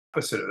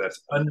opposite of that.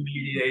 It's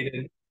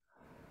unmediated.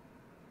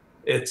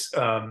 It's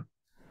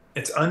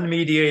it's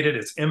unmediated,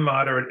 it's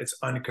immoderate, it's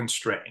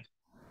unconstrained.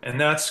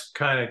 And that's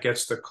kind of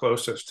gets the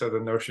closest to the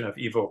notion of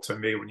evil to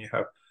me when you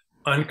have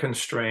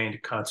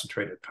unconstrained,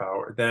 concentrated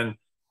power. Then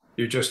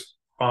you're just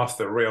off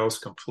the rails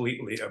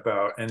completely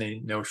about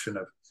any notion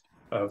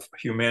of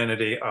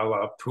humanity a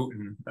la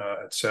Putin,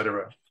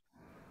 etc.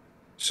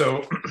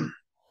 So,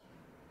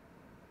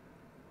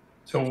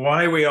 so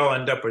why we all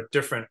end up with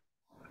different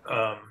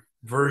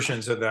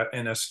versions of that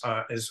in us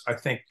is, I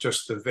think,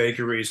 just the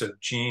vagaries of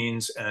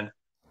genes and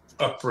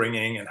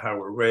upbringing and how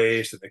we're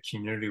raised and the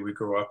community we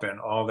grew up in.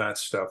 All that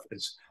stuff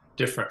is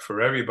different for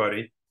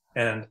everybody,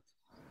 and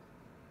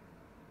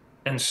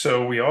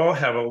so we all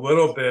have a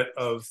little bit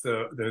of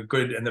the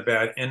good and the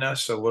bad in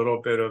us, a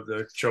little bit of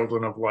the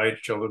children of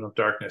light, children of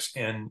darkness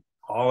in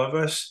all of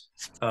us,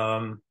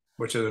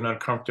 which is an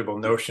uncomfortable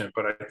notion,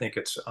 but I think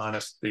it's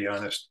the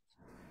honest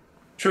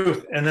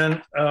truth. And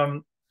then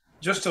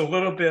just a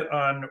little bit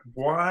on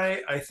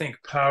why I think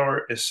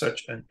power is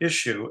such an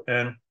issue.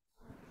 And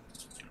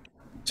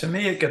to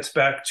me, it gets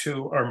back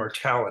to our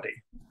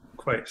mortality,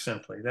 quite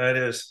simply. That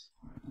is,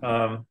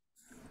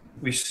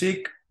 we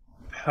seek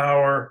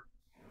power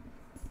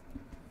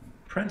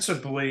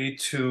principally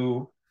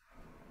to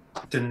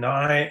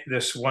deny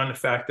this one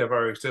fact of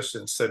our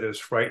existence that is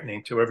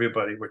frightening to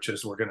everybody, which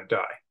is we're going to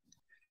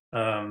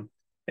die.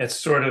 It's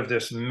sort of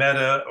this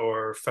meta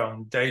or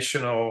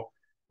foundational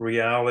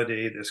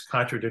reality, this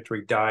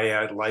contradictory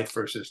dyad, life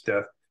versus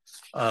death.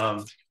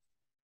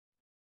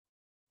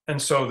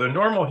 And so the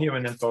normal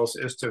human impulse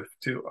is to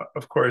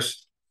of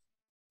course,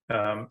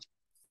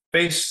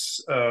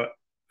 face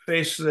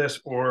this,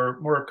 or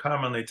more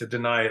commonly to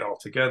deny it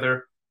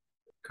altogether,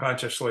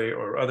 consciously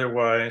or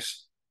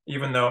otherwise.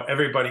 Even though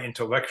everybody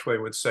intellectually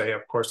would say,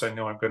 "Of course, I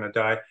know I'm going to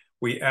die,"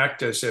 we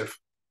act as if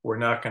we're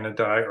not going to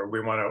die, or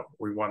we want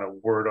to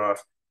ward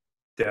off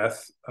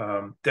death.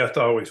 Death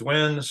always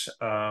wins,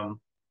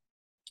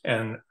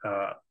 and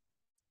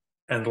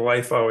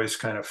life always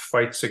kind of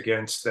fights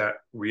against that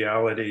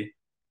reality.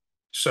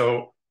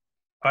 So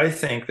I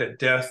think that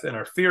death and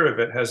our fear of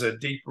it has a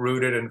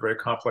deep-rooted and very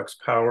complex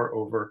power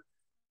over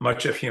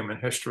much of human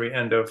history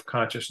and of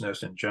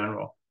consciousness in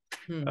general.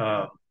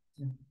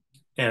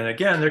 And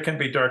again, there can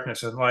be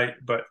darkness and light,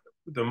 but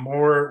the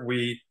more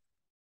we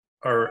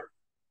are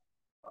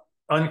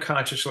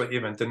unconsciously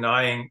even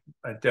denying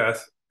a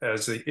death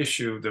as the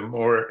issue, the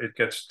more it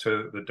gets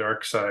to the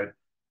dark side.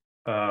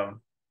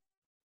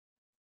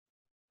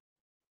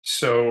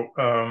 So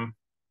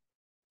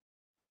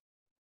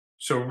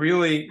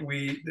really,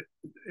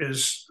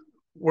 is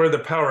where the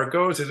power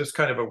goes is it's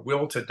kind of a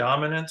will to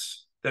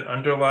dominance that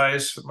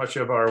underlies much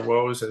of our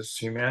woes as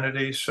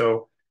humanity.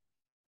 So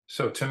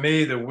to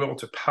me, the will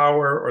to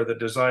power or the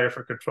desire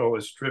for control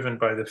is driven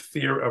by the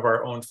fear of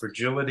our own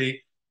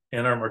fragility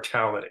and our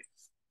mortality.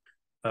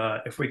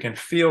 If we can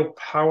feel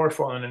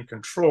powerful and in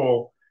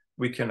control,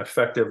 we can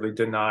effectively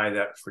deny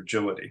that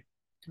fragility.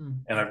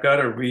 And I've got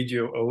to read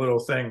you a little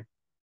thing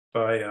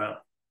by,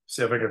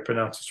 see if I can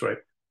pronounce this right,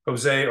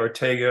 Jose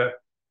Ortega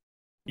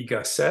y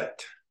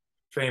Gasset,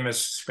 famous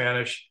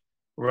Spanish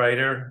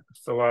writer,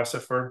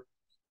 philosopher.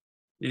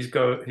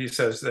 He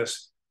says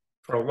this: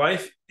 "For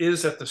life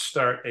is at the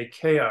start a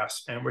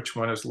chaos in which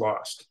one is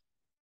lost.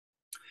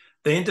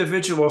 The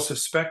individual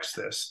suspects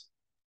this,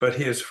 but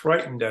he is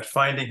frightened at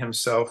finding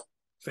himself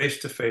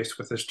face to face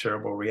with this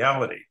terrible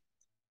reality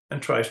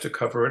and tries to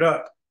cover it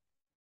up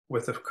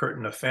with a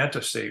curtain of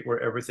fantasy where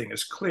everything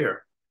is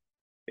clear.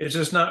 It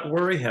does not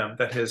worry him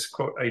that his,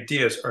 quote,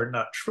 ideas are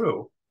not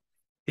true.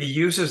 He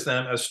uses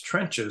them as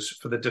trenches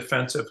for the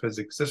defense of his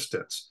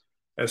existence,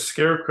 as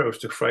scarecrows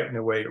to frighten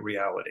away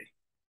reality."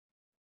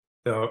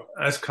 So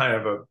that's kind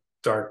of a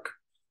dark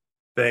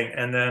thing.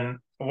 And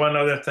then one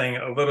other thing,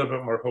 a little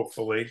bit more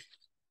hopefully,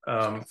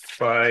 I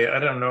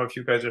don't know if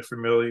you guys are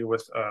familiar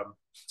with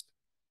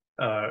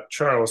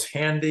Charles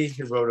Handy.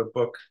 He wrote a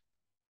book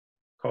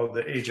called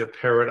The Age of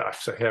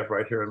Paradox, I have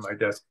right here on my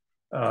desk.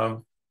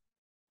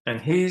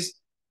 And he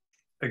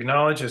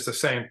acknowledges the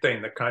same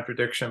thing, the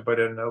contradiction, but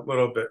in a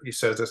little bit, he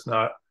says it's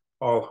not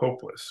all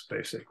hopeless,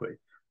 basically.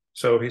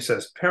 So he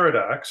says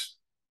paradox,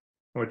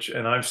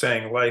 and I'm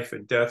saying life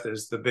and death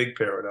is the big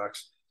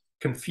paradox,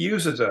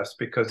 confuses us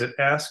because it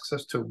asks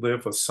us to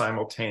live with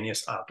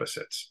simultaneous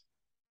opposites.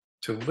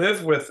 To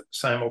live with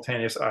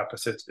simultaneous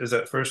opposites is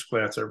at first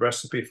glance a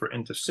recipe for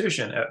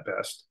indecision at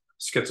best,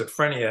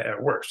 schizophrenia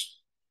at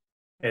worst.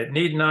 It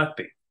need not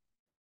be.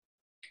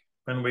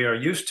 When we are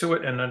used to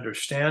it and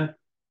understand,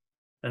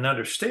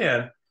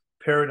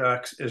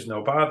 paradox is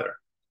no bother.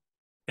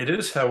 It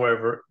is,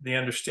 however, the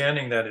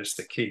understanding that is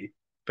the key.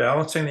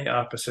 Balancing the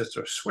opposites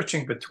or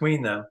switching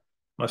between them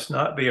must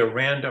not be a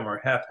random or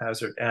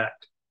haphazard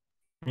act.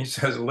 He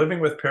says living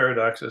with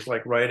paradox is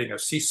like riding a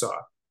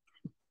seesaw.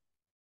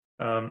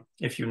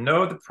 If you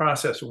know the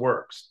process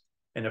works,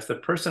 and if the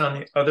person on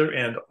the other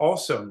end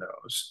also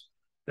knows,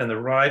 then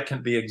the ride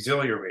can be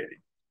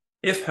exhilarating.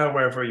 If,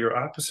 however, your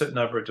opposite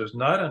number does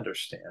not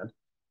understand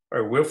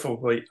or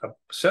willfully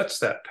upsets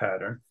that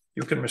pattern,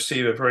 you can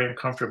receive a very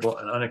uncomfortable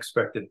and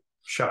unexpected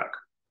shock.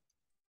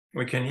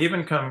 We can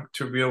even come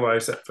to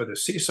realize that for the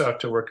seesaw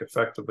to work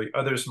effectively,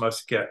 others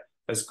must get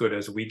as good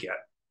as we get.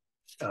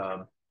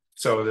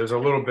 So there's a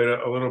little bit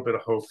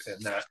of hope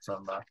in that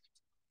from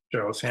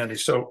Charles Handy.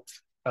 So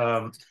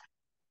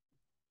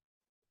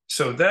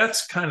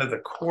that's kind of the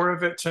core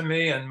of it to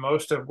me, and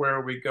most of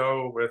where we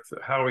go with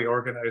how we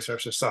organize our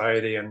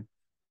society and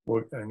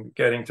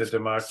getting to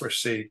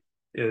democracy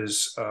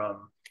is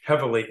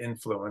heavily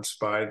influenced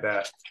by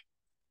that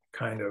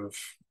kind of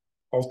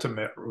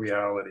ultimate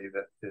reality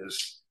that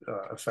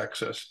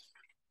affects us.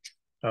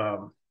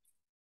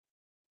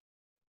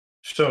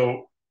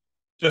 So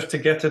just to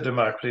get to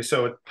democracy,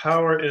 so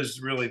power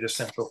is really the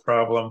central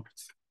problem,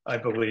 I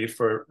believe,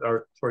 for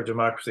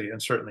democracy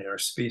and certainly our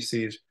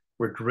species.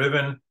 We're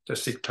driven to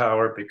seek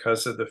power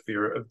because of the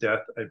fear of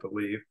death, I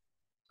believe.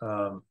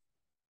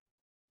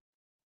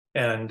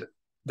 And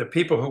the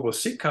people who will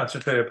seek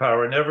concentrated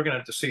power are never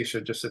going to cease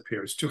or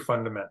disappear. It's too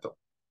fundamental.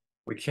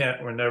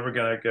 We're never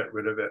going to get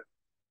rid of it.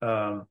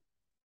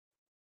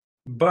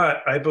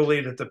 But I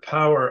believe that the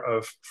power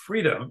of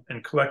freedom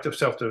and collective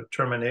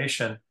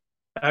self-determination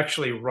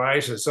actually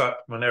rises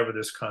up whenever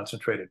there's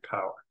concentrated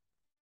power.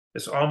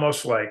 It's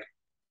almost like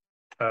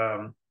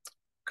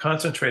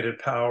concentrated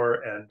power,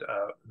 and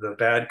the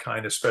bad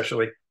kind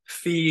especially,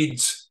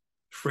 feeds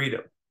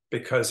freedom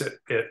because it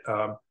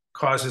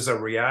causes a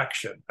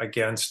reaction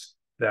against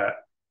that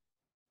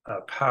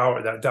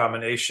power, that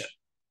domination.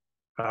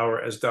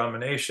 Power as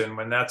domination,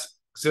 when that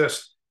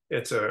exists,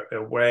 it's a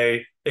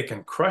way it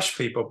can crush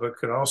people, but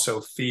can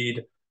also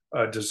feed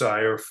a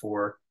desire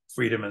for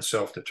freedom and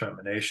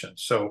self-determination.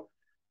 So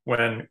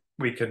when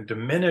we can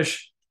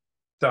diminish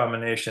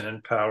domination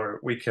and power,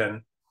 we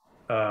can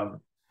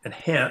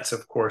enhance,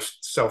 of course,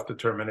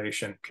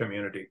 self-determination,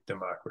 community,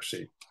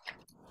 democracy.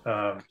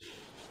 But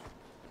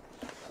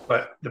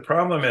the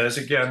problem is,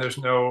 again, there's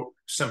no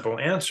simple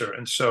answer.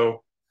 And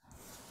so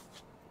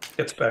it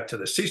gets back to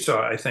the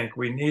seesaw. I think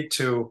we need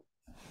to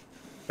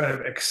kind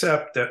of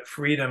accept that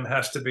freedom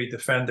has to be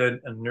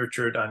defended and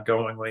nurtured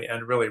ongoingly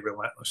and really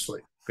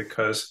relentlessly,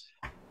 because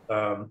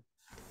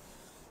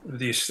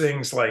these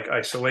things like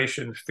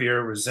isolation,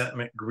 fear,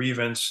 resentment,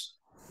 grievance,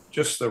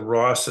 just the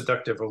raw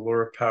seductive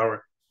allure of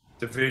power,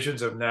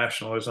 divisions of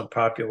nationalism,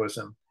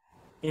 populism,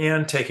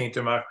 and taking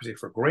democracy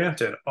for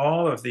granted,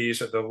 all of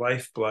these are the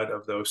lifeblood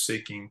of those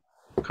seeking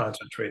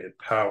concentrated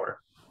power.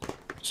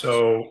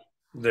 So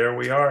there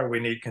we are. We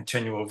need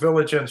continual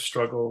vigilance,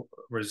 struggle,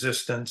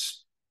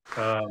 resistance,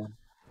 and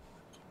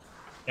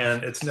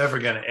it's never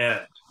going to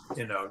end.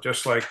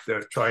 Just like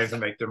the trying to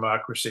make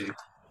democracy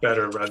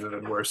better rather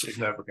than worse is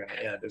never going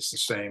to end. It's the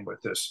same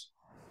with this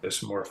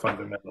more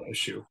fundamental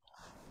issue.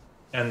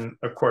 And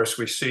of course,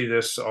 we see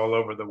this all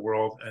over the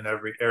world in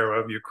every era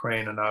of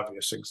Ukraine, an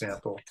obvious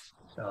example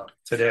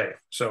today.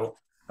 So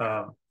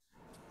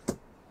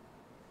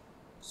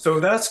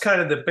that's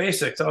kind of the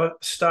basics. I'll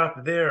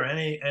stop there.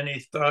 Any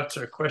thoughts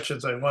or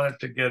questions? I wanted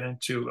to get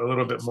into a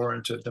little bit more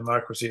into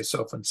democracy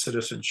itself and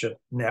citizenship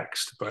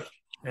next, but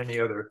any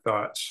other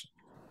thoughts?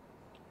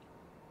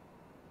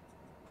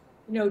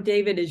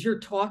 David, as you're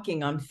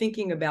talking, I'm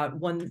thinking about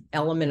one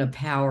element of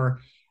power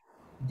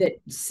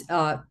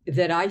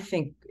that I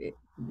think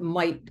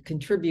might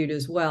contribute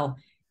as well,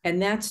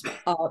 and that's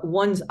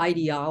one's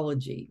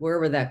ideology,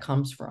 wherever that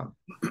comes from.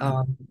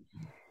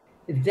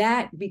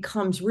 That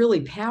becomes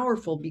really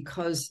powerful,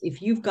 because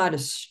if you've got a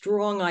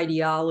strong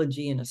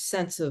ideology and a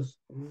sense of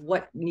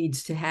what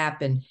needs to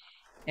happen,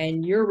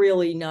 and you're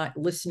really not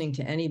listening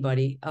to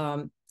anybody,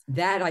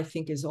 that I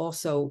think is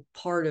also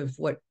part of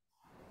what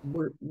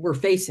we're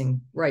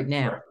facing right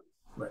now.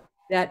 Right.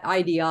 That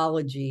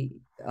ideology,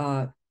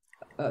 the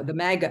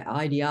MAGA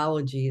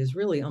ideology, is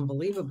really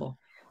unbelievable.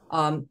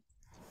 And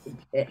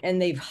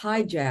they've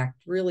hijacked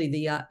really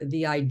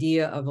the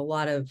idea of a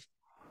lot of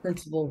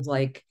principles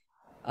like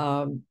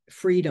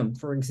freedom,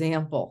 for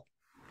example.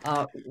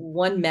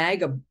 One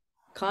MAGA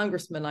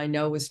congressman I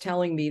know was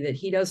telling me that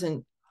he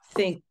doesn't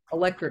think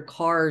electric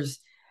cars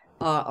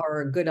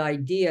are a good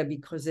idea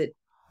because it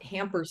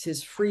hampers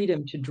his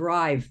freedom to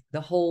drive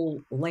the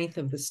whole length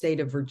of the state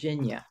of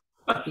Virginia.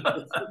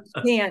 Because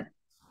he can't,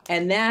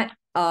 and that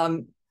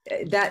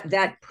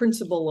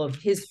principle of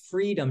his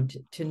freedom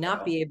to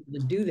not be able to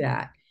do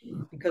that,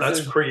 because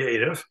that's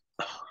creative.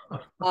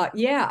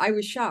 Yeah, I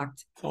was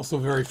shocked. It's also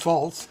very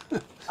false.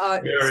 Yeah,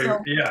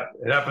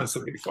 it happens to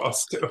be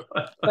false too.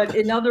 But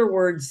in other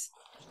words,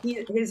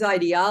 his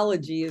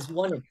ideology is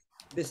one of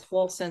this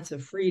false sense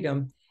of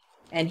freedom,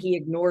 and he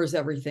ignores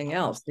everything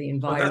else, the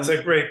environment. Well,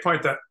 that's a great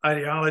point. That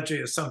ideology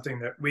is something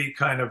that we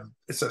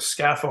it's a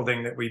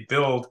scaffolding that we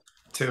build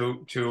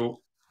to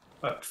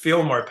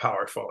feel more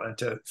powerful and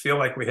to feel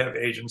like we have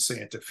agency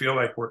and to feel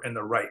like we're in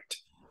the right.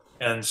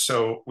 And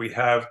so we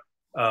have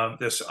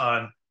this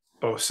on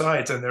both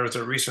sides. And there was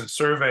a recent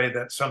survey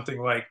that something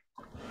like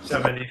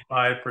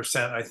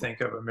 75%, I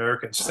think, of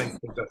Americans think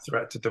there's a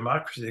threat to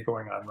democracy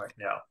going on right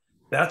now.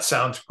 That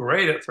sounds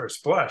great at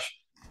first blush,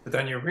 but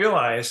then you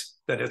realize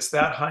that it's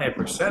that high a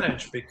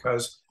percentage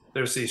because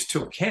there's these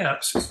two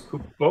camps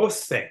who both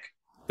think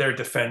they're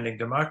defending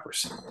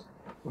democracy,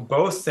 who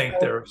both think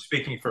they're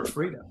speaking for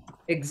freedom.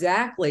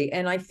 Exactly.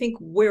 And I think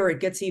where it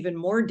gets even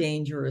more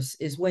dangerous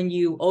is when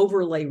you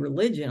overlay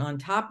religion on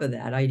top of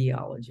that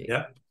ideology.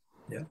 Yeah,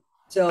 yeah.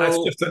 That's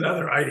So, just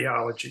another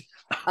ideology.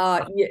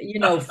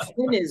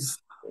 Flynn is,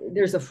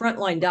 there's a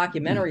Frontline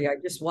documentary I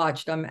just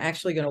watched. I'm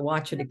actually going to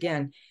watch it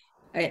again.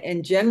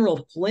 And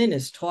General Flynn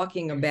is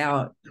talking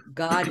about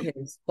God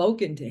has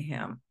spoken to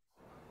him,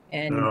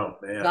 and Oh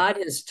man. God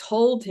has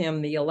told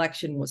him the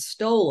election was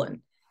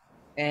stolen.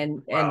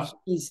 And Wow.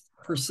 he's,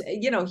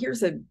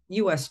 here's a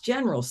U.S.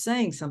 general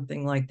saying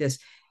something like this.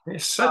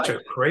 He's such a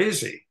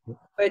crazy.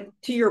 But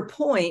to your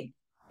point,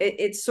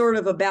 it's sort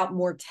of about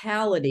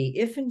mortality.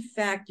 If in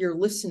fact you're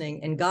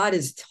listening and God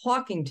is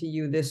talking to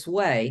you this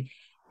way,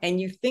 and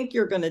you think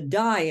you're going to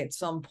die at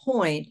some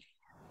point,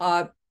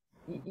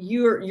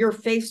 you're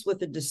faced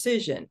with a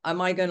decision.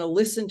 Am I going to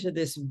listen to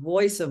this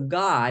voice of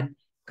God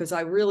because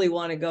I really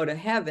want to go to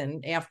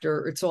heaven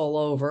after it's all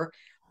over?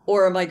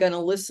 Or am I going to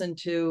listen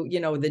to,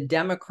 the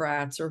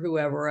Democrats or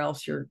whoever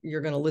else you're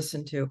going to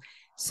listen to?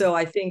 So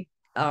I think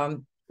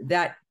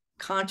that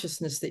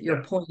consciousness that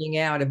you're pointing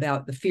out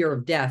about the fear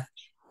of death,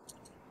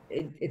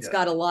 it's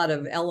got a lot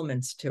of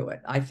elements to it,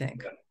 I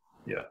think.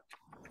 Yeah.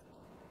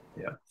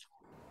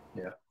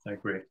 I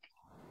agree.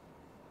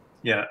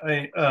 Yeah,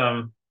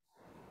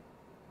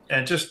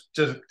 and just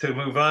to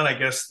move on, I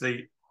guess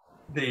the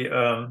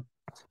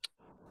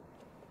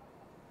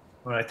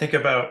when I think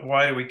about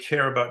why do we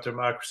care about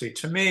democracy,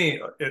 to me,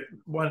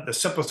 the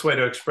simplest way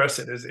to express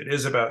it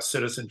is about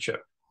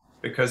citizenship.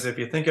 Because if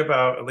you think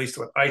about at least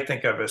what I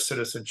think of as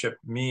citizenship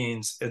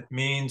means, it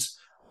means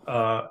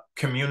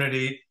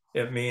community,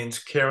 it means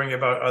caring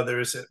about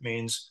others, it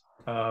means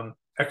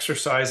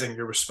exercising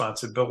your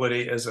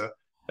responsibility as a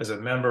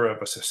member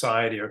of a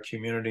society or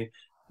community.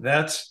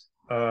 That's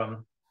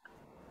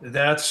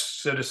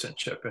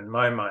citizenship in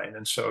my mind,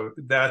 and so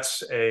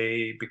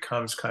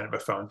becomes kind of a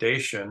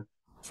foundation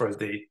for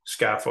the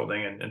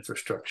scaffolding and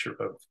infrastructure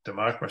of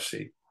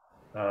democracy.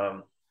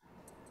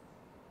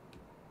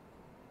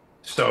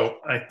 So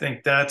I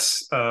think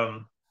that's,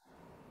 and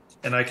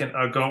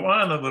I'll go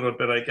on a little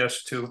bit, I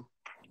guess, to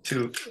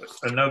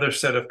another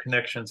set of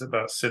connections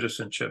about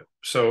citizenship.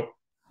 So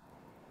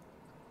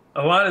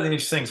a lot of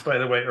these things, by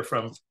the way, are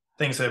from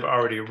things I've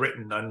already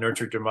written on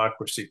Nurture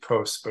Democracy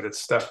posts, but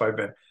it's stuff I've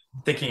been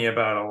thinking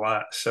about a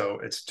lot. So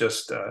it's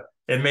just,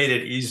 it made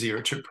it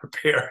easier to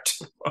prepare.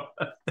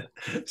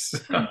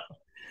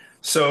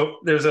 So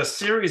there's a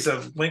series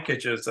of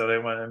linkages that I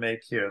want to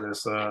make here.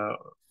 There's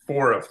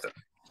 4 of them.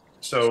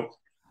 So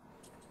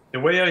the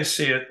way I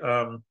see it,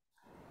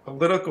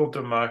 political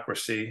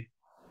democracy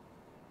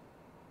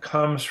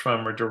comes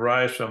from or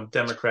derives from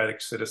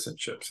democratic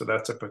citizenship. So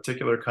that's a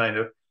particular kind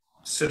of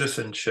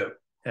citizenship.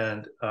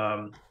 And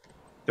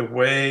the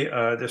way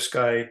this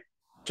guy,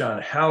 John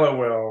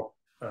Hallowell,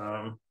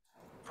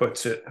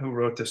 puts it, who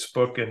wrote this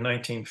book in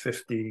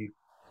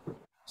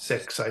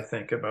 1956, I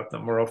think, about the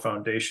moral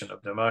foundation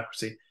of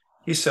democracy,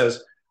 he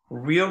says,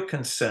 real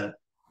consent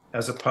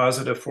as a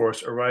positive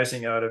force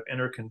arising out of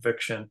inner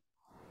conviction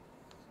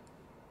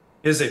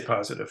is a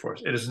positive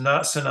force. It is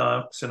not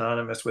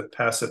synonymous with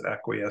passive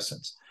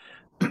acquiescence.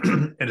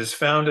 It is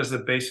found as the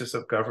basis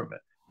of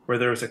government, where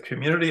there is a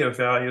community of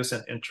values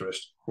and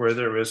interests, where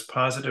there is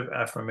positive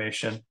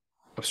affirmation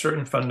of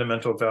certain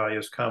fundamental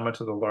values common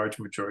to the large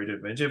majority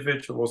of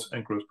individuals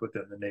and groups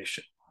within the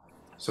nation.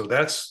 So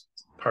that's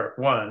part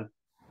 1.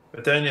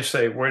 But then you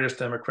say, where does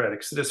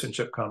democratic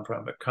citizenship come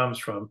from? It comes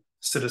from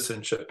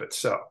citizenship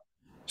itself.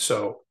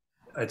 So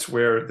it's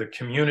where the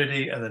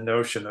community and the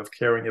notion of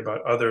caring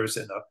about others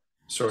in a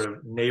sort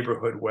of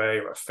neighborhood way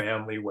or a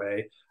family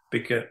way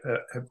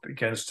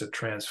begins to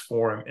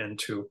transform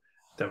into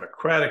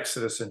democratic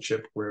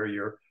citizenship, where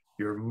you're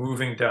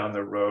moving down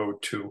the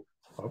road to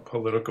a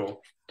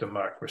political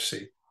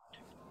democracy.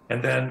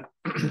 And then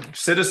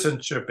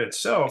citizenship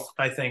itself,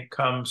 I think,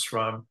 comes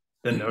from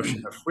the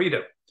notion of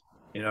freedom.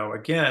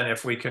 Again,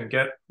 if we can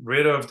get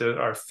rid of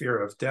our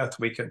fear of death,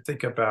 we can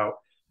think about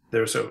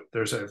there's a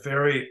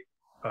very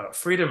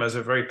freedom is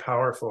a very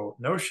powerful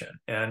notion.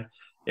 And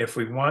if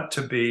we want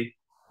to be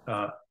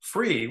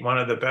free, one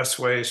of the best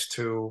ways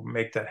to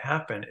make that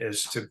happen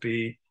is to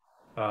be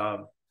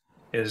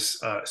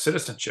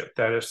citizenship.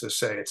 That is to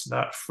say, it's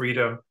not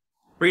freedom.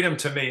 Freedom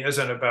to me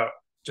isn't about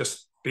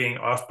just being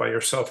off by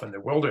yourself in the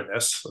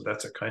wilderness. So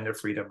that's a kind of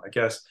freedom, I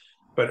guess.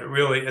 But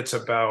really, it's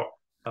about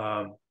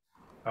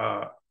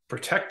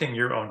protecting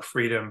your own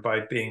freedom by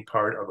being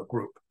part of a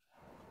group,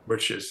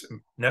 which is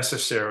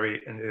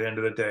necessary at the end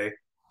of the day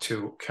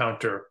to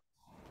counter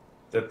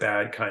the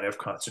bad kind of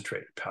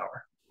concentrated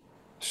power.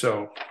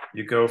 So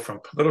you go from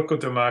political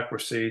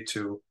democracy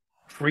to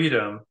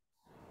freedom.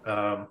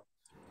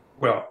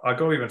 Well, I'll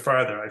go even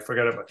farther. I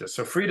forgot about this.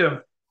 So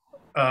freedom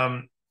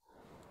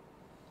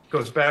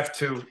goes back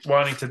to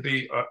wanting to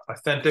be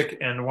authentic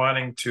and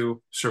wanting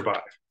to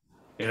survive.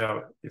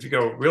 If you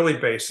go really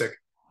basic,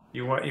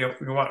 you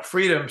want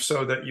freedom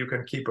so that you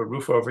can keep a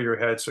roof over your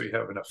head, so you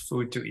have enough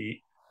food to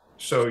eat,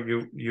 so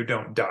you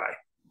don't die.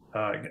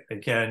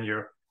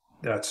 Again,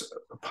 that's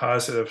a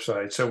positive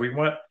side. So we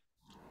want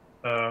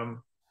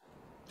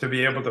to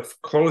be able to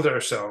clothe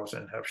ourselves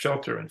and have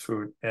shelter and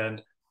food.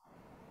 And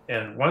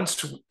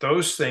once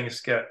those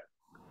things get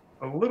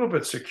a little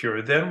bit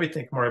secure, then we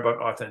think more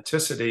about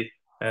authenticity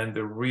and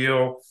the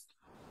real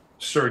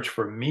search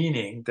for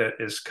meaning that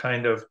is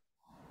kind of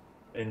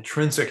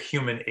intrinsic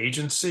human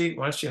agency.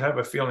 Once you have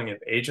a feeling of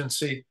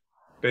agency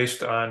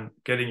based on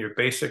getting your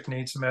basic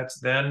needs met,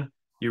 then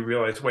you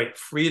realize, wait,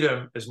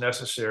 freedom is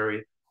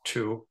necessary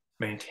to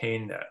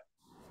maintain that.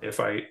 If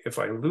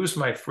I lose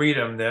my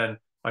freedom, then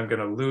I'm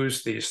going to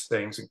lose these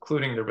things,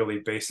 including the really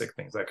basic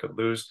things. I could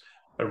lose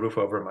a roof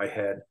over my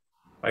head.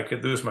 I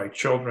could lose my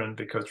children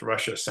because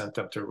Russia sent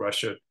them to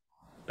Russia,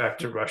 back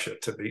to Russia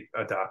to be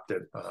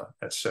adopted,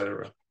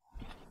 etc.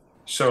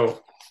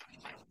 So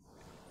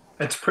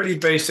it's pretty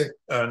basic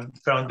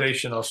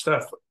foundational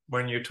stuff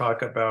when you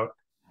talk about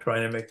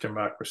trying to make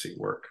democracy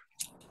work.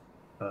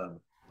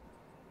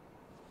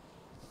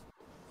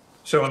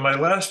 So in my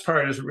last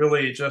part is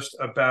really just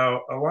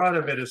about, a lot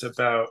of it is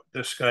about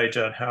this guy,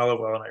 John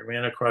Hallowell, and I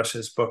ran across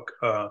his book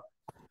 5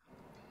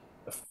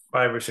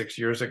 or 6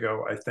 years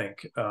ago, I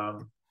think,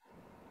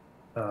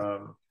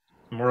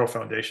 Moral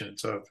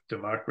Foundations of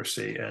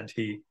Democracy. And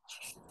he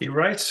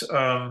writes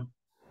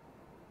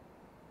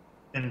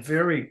in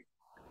very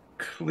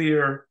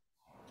clear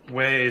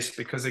ways,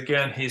 because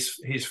again,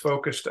 he's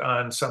focused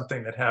on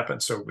something that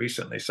happened so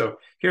recently. So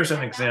here's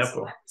an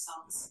example.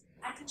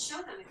 I can show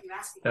them if you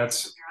ask me.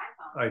 That's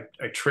I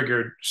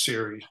triggered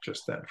Siri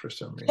just then for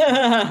some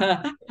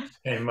reason.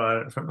 Came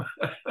on from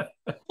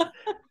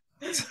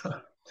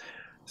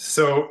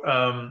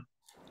so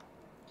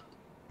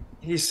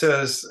he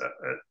says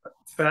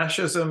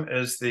fascism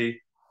is the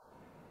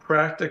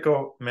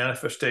practical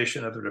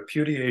manifestation of the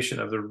repudiation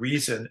of the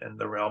reason in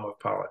the realm of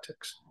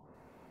politics.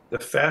 The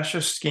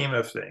fascist scheme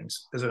of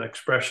things is an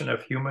expression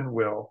of human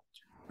will,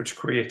 which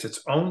creates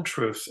its own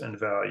truths and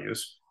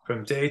values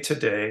from day to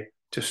day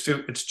to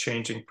suit its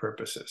changing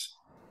purposes.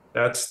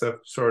 That's the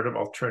sort of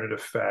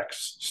alternative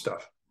facts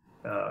stuff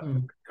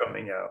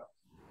coming out.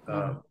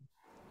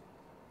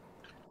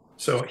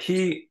 So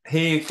he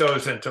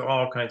goes into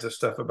all kinds of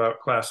stuff about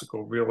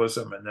classical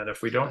realism, and then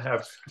if we don't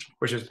have,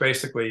 which is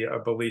basically a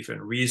belief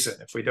in reason,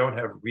 if we don't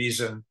have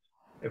reason,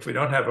 if we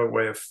don't have a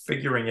way of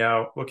figuring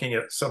out, looking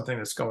at something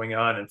that's going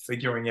on and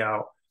figuring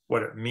out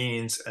what it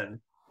means and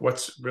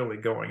what's really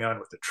going on,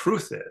 what the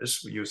truth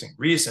is, using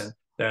reason,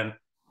 then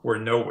we're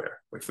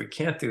nowhere. If we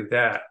can't do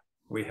that,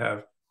 we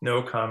have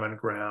no common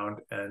ground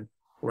and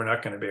we're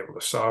not going to be able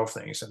to solve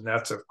things. And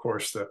that's, of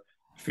course, the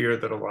fear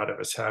that a lot of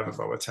us have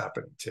about what's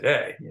happening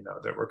today,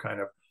 that we're kind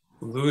of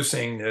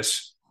losing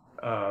this,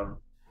 we're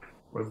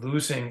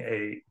losing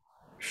a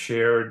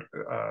shared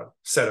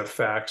set of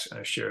facts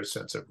and a shared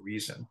sense of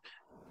reason.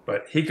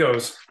 But he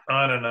goes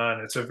on and on.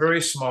 It's a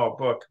very small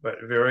book, but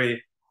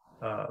very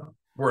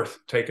worth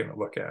taking a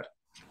look at.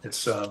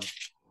 It's, I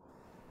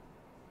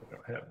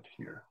don't have it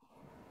here.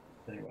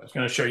 Anyway, I was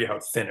going to show you how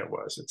thin it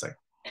was. It's like,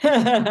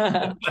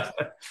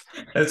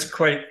 it's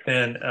quite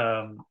thin.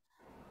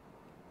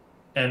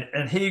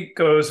 And he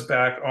goes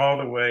back all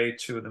the way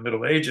to the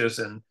Middle Ages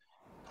and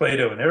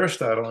Plato and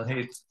Aristotle, and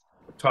he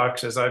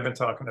talks, as I've been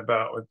talking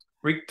about with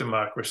Greek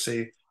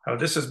democracy, how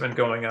this has been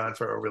going on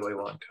for a really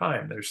long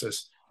time. There's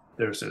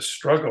this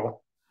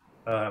struggle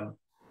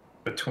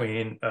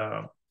between,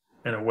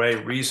 in a way,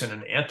 reason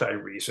and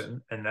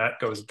anti-reason, and that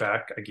goes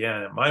back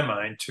again, in my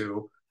mind,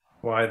 to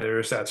why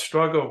there's that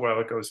struggle. Well,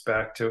 it goes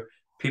back to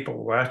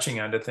people latching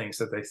onto things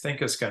that they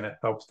think is going to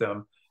help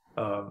them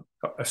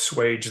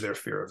assuage their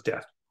fear of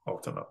death,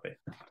 ultimately.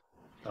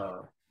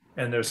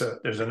 And there's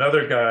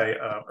another guy,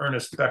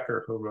 Ernest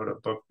Becker, who wrote a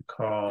book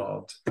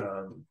called,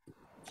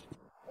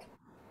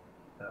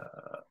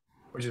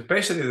 which is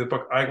basically the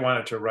book I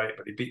wanted to write,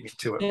 but he beat me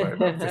to it by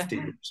about 50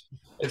 years.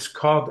 It's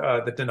called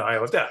The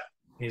Denial of Death.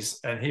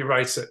 He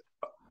writes it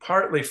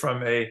partly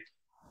from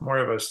more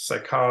of a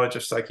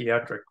psychologist,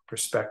 psychiatric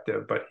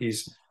perspective, but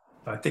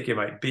I think he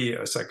might be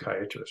a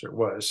psychiatrist, or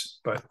was,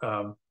 but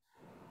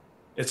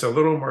it's a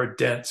little more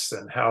dense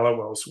than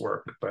Hallowell's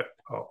work, but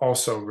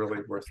also really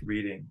worth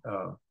reading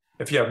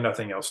if you have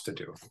nothing else to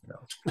do.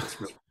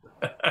 It's really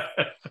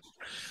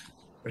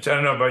which I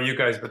don't know about you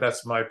guys, but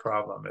that's my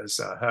problem, is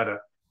how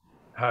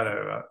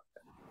to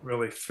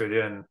really fit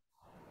in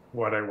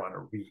what I want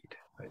to read.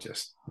 I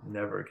just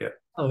never get.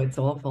 Oh, it's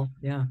awful.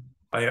 Yeah.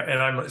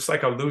 It's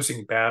like a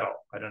losing battle.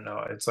 I don't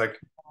know. It's like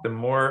the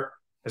more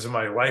as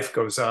my life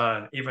goes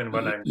on, even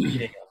when I'm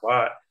reading a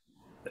lot,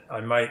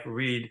 I might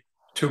read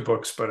 2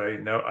 books, but I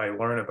know I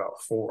learn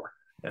about 4,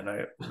 and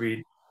I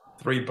read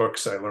 3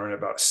 books, I learn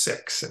about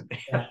 6, and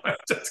it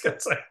just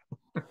gets like.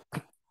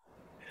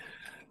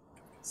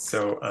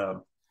 So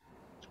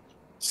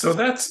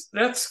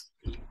that's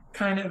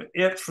kind of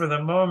it for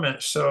the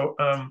moment. So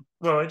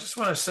well, I just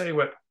want to say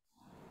what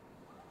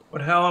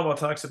Hallowell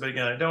talks about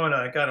again. I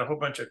got a whole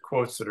bunch of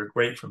quotes that are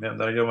great from him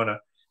that I don't want to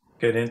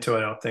get into,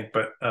 I don't think,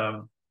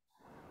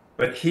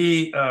 but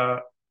he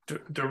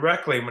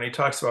directly when he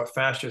talks about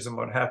fascism,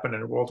 what happened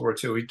in World War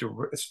II,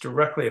 it's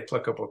directly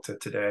applicable to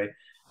today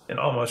in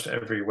almost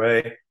every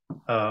way.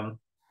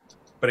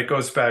 But it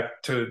goes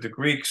back to the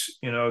Greeks.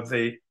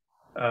 It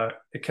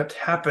kept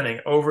happening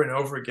over and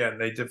over again.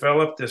 They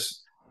developed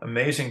this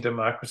amazing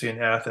democracy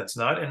in Athens,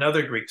 not in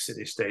other Greek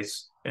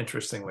city-states,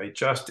 interestingly,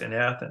 just in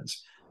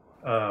Athens.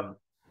 And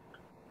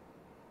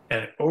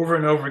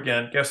over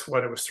again, guess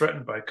what? It was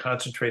threatened by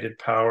concentrated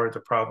power, the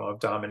problem of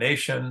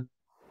domination,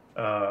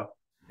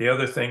 the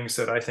other things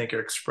that I think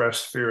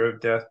express fear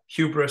of death,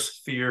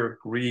 hubris, fear,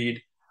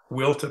 greed,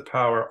 will to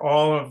power,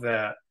 all of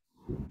that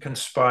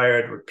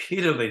conspired,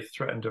 repeatedly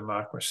threatened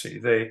democracy.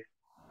 They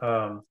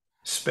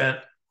spent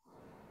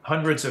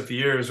hundreds of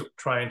years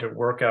trying to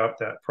work out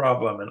that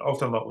problem, and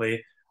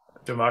ultimately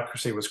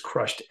democracy was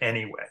crushed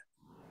anyway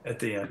at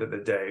the end of the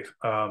day.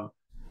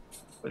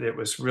 But it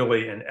was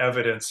really in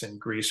evidence in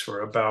Greece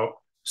for about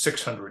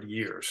 600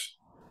 years.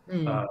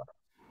 Mm.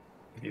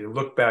 If you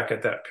look back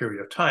at that period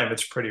of time,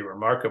 it's pretty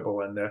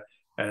remarkable.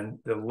 And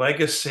the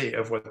legacy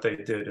of what they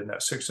did in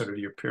that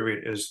 600-year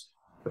period is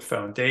the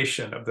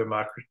foundation of the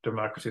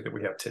democracy that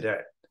we have today.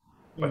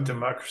 But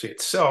democracy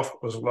itself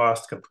was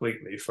lost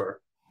completely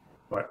for,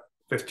 what,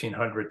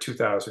 1,500,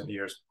 2,000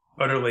 years,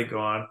 utterly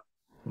gone,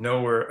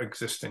 nowhere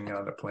existing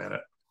on the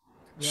planet.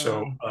 Wow.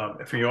 So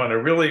if you want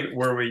to really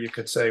worry, you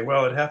could say,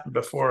 well, it happened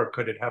before.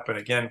 Could it happen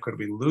again? Could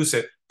we lose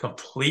it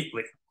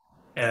completely?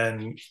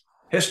 And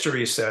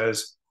history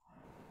says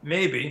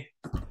maybe,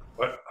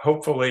 but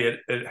hopefully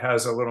it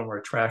has a little more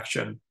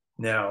traction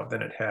now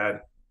than it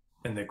had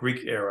in the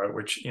Greek era,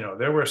 which,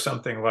 there were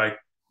something like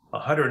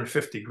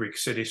 150 Greek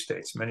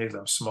city-states, many of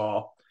them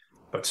small,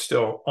 but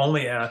still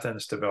only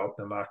Athens developed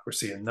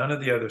democracy, and none of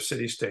the other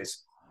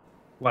city-states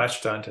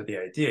latched onto the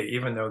idea,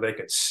 even though they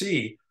could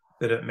see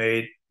that it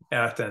made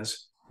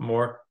Athens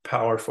more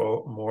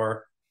powerful,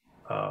 more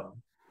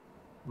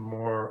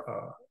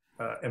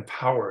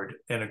empowered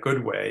in a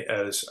good way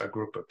as a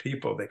group of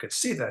people. They could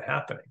see that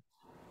happening,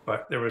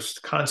 but there was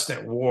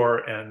constant war,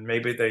 and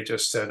maybe they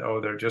just said,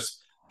 oh, they're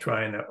just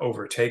trying to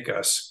overtake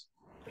us,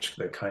 which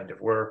they kind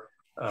of were.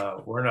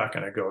 We're not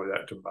going to go to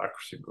that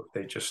democracy group.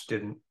 They just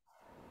didn't.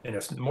 And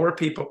if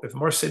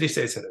more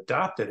city-states had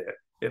adopted it,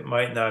 it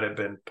might not have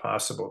been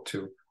possible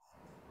to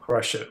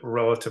crush it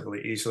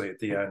relatively easily at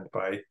the end.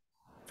 By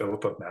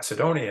Philip of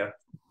Macedonia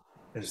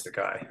is the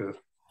guy who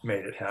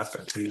made it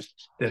happen. He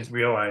didn't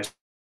realize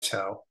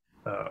how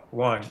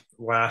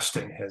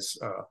long-lasting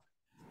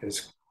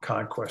his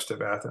conquest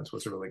of Athens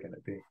was really going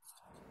to be.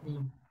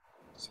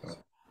 So.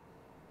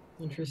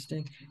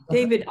 Interesting.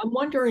 David, I'm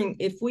wondering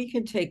if we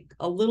can take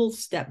a little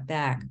step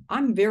back.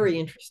 I'm very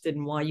interested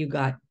in why you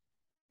got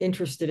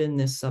interested in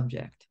this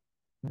subject.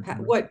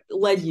 What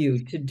led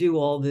you to do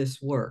all this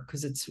work?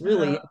 Because it's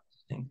really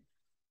interesting.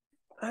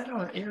 I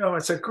don't,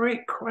 it's a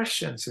great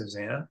question,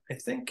 Suzanne. I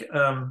think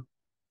I'm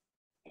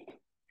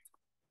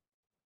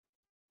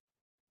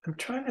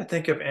trying to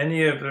think of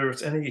there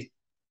was any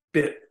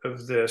bit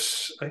of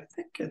this. I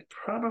think it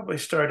probably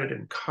started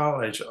in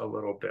college a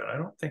little bit. I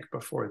don't think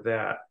before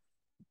that.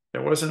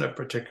 There wasn't a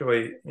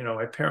particularly,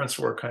 my parents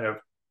were kind of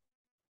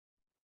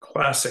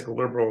classic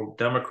liberal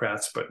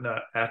Democrats, but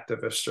not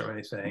activists or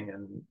anything.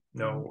 And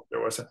no,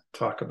 there wasn't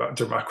talk about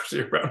democracy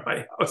around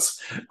my house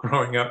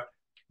growing up.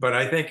 But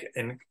I think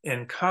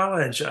in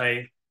college,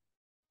 I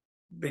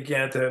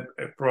began to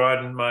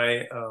broaden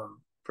my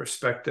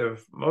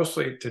perspective,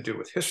 mostly to do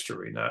with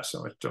history, not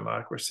so much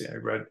democracy. I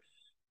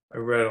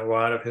read a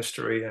lot of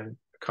history in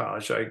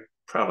college. I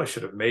probably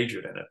should have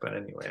majored in it, but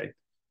anyway,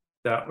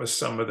 that was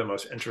some of the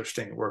most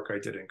interesting work I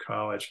did in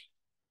college.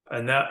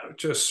 And that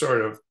just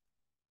sort of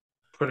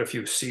put a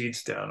few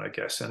seeds down, I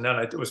guess. And then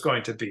I was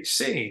going to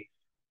BC,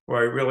 where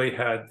I really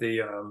had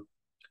the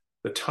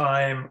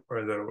time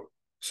or the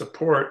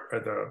support, or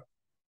the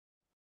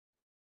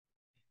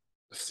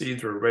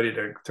seeds were ready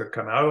to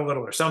come out a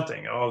little or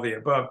something, all the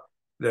above,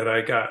 that I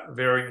got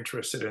very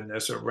interested in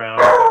this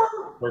around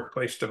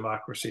workplace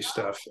democracy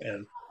stuff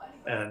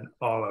and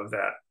all of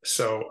that.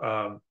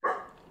 So,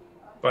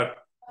 but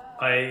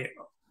I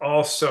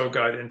also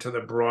got into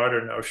the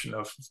broader notion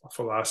of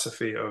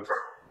philosophy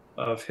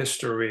of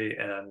history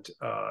and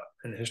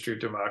history of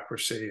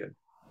democracy and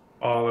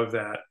all of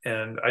that.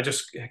 And I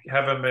just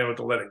haven't been able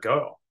to let it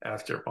go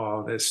after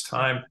all this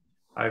time.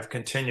 I've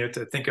continued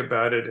to think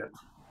about it and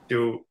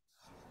do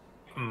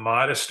a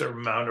modest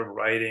amount of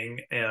writing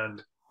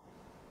and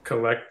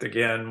collect,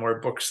 again, more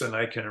books than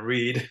I can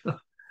read.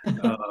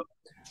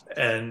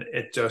 And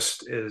it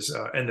just is,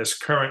 and this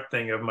current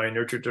thing of my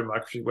Nurture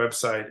Democracy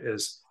website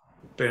has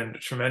been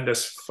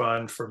tremendous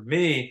fun for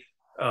me.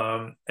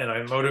 And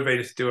I'm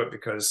motivated to do it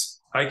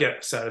because I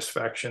get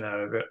satisfaction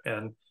out of it.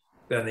 And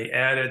then the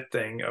added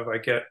thing of I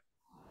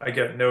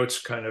get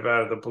notes kind of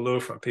out of the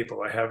blue from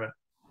people I haven't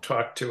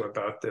talked to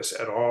about this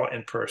at all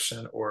in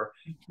person, or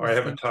I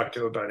haven't talked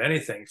to about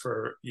anything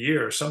for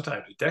years,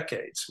 sometimes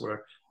decades,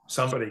 where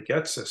somebody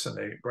gets this and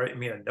they write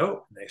me a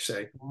note and they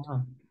say,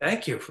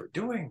 thank you for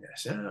doing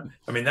this. Yeah.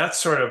 I mean, that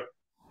sort of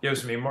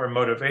gives me more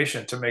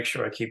motivation to make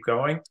sure I keep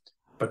going.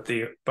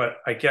 but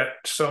I get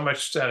so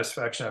much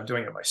satisfaction out of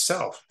doing it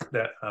myself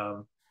that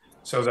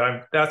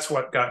that's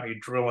what got me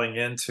drilling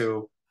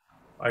into.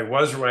 I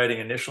was writing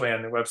initially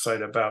on the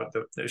website about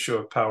the issue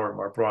of power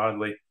more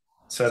broadly,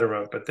 et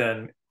cetera, but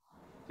then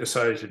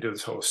decided to do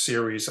this whole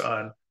series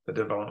on the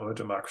development of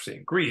democracy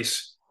in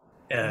Greece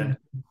and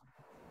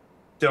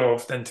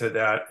delved into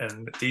that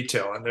in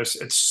detail. And there's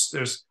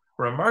a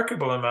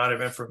remarkable amount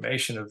of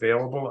information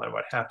available on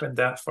what happened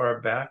that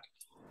far back.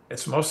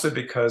 It's mostly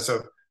because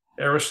of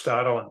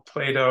Aristotle and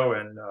Plato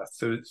and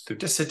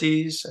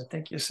Thucydides, I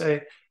think you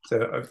say,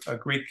 a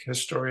Greek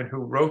historian who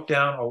wrote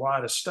down a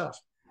lot of stuff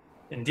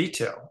in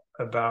detail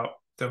about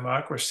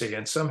democracy,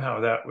 and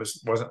somehow that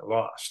wasn't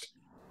lost.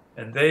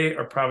 And they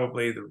are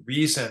probably the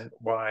reason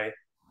why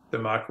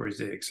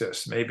democracy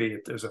exists. Maybe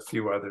there's a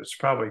few others,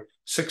 probably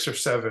 6 or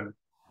 7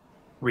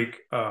 Greek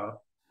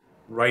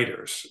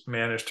writers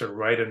managed to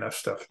write enough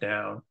stuff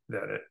down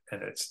that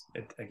it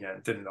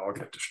again didn't all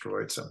get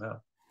destroyed somehow.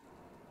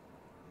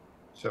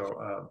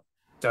 So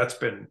that's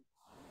been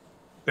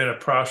a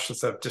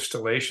process of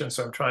distillation.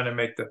 So I'm trying to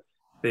make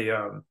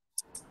the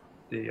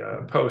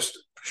post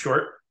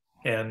short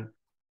and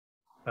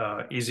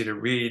easy to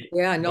read.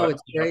 Yeah, no,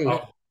 it's great.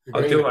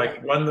 I'll do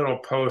like one little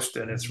post,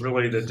 and it's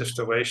really the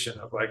distillation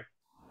of like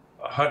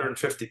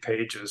 150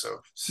 pages of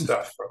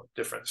stuff from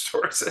different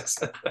sources.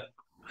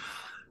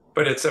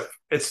 But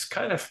it's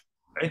kind of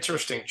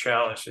interesting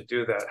challenge to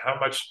do that. How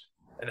much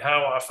and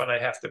how often I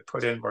have to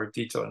put in more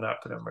detail and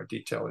not put in more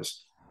detail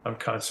is I'm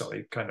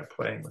constantly kind of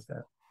playing with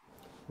that.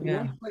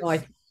 Yeah.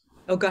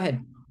 Oh, go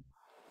ahead.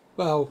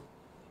 Well,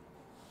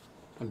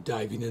 I'm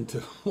diving into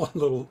one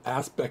little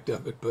aspect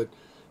of it, but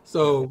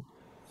so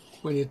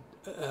when you,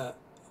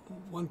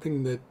 one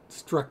thing that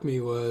struck me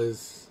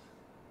was,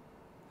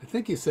 I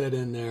think you said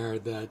in there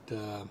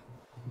that,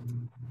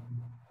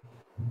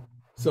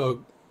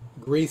 so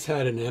Greece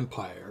had an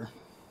empire.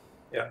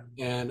 Yeah.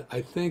 And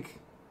I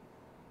think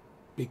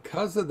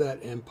because of that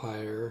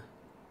empire,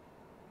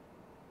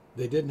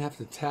 they didn't have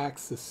to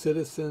tax the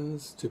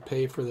citizens to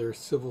pay for their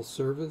civil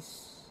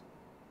service.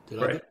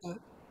 Did I get that?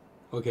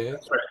 Okay.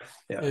 That's right.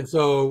 Yeah. And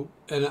so,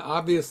 and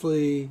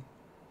obviously,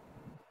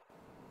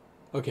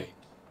 okay,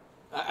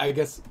 I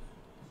guess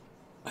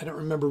I don't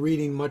remember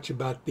reading much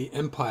about the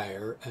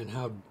empire and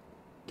how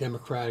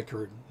democratic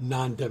or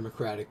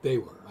non-democratic they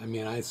were. I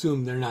mean, I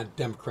assume they're not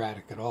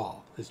democratic at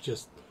all. It's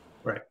just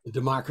the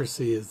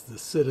democracy is the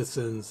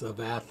citizens of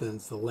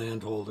Athens, the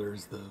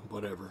landholders, the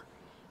whatever.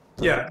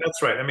 Yeah,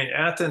 that's right. I mean,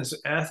 Athens,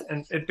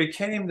 and it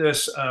became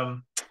this,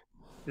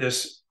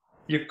 this,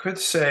 you could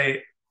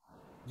say,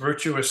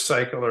 virtuous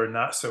cycle or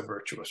not so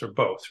virtuous, or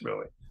both,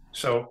 really.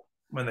 So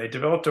when they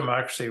developed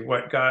democracy,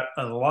 what got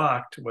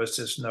unlocked was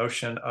this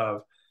notion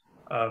of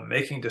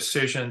making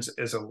decisions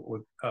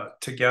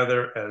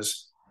together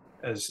as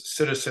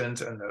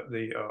citizens, and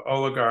the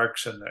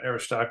oligarchs and the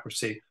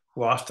aristocracy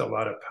lost a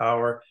lot of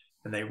power,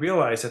 and they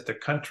realized that the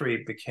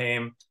country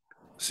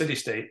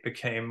city-state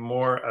became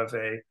more of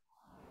a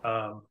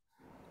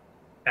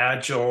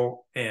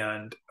agile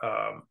and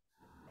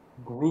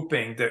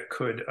grouping that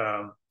could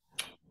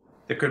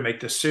make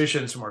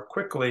decisions more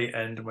quickly.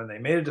 And when they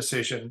made a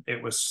decision,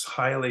 it was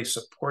highly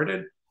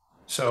supported.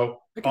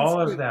 So all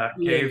of that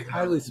gave them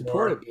highly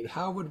supported, but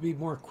how would it be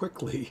more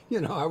quickly?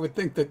 You know, I would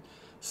think that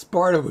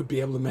Sparta would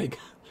be able to make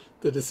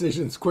the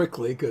decisions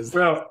quickly because.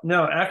 Well,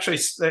 no, actually,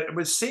 it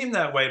would seem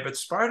that way, but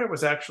Sparta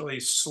was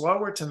actually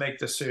slower to make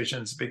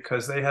decisions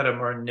because they had a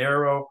more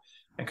narrow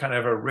and kind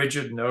of a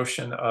rigid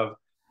notion of.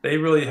 They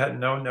really had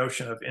no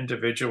notion of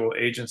individual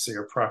agency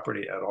or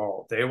property at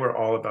all. They were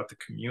all about the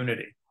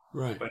community.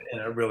 Right. But in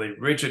a really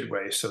rigid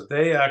way. So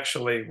they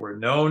actually were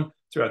known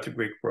throughout the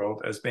Greek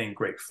world as being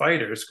great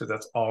fighters because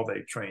that's all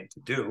they trained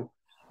to do,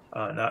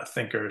 not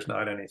thinkers,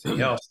 not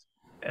anything else.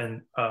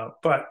 And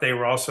but they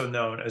were also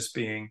known as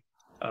being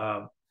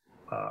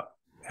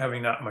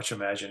having not much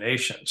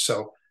imagination.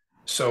 So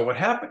what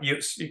happened?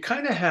 You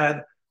kind of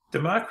had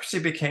democracy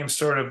became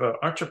sort of an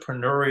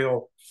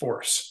entrepreneurial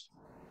force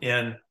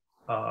in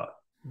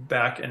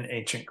back in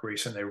ancient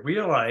Greece, and they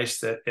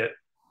realized that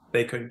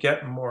they could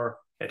get more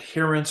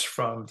adherence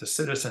from the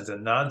citizens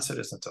and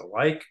non-citizens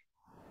alike.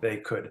 They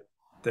could,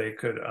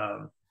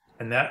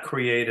 and that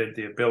created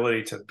the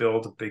ability to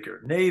build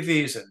bigger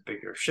navies and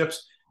bigger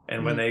ships.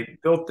 And when they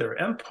built their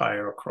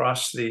empire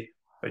across the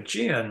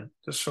Aegean,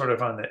 just sort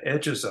of on the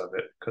edges of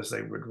it, because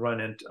they would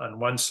run into, on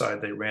one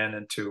side, they ran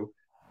into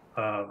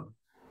I'll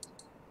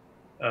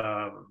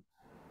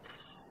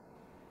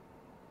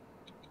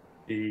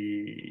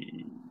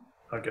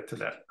get to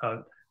that.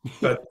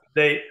 But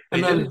they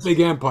didn't big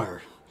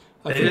empire.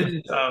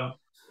 They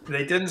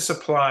didn't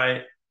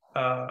supply.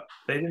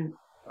 They didn't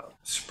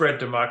spread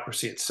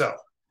democracy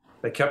itself.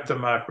 They kept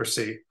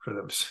democracy for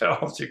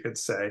themselves, you could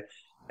say,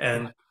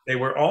 and they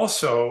were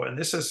also, and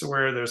this is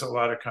where there's a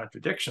lot of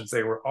contradictions.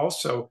 They were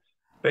also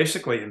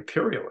basically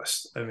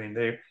imperialists. I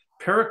mean,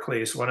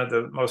 Pericles, one of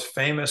the most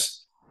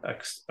famous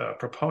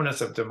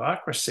proponents of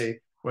democracy,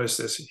 was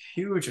this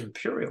huge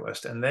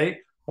imperialist, and they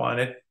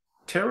wanted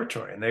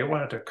territory, and they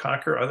wanted to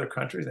conquer other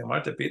countries. They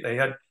wanted to be. They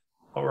had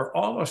were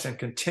almost in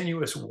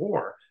continuous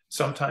war,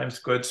 sometimes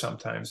good,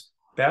 sometimes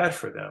bad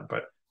for them.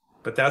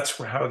 But that's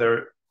how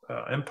their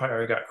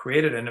empire got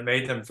created, and it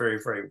made them very,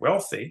 very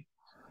wealthy.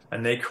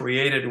 And they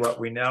created what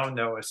we now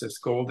know as this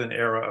golden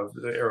era of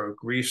the era of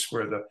Greece,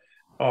 where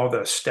all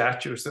the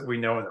statues that we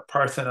know in the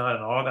Parthenon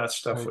and all that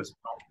stuff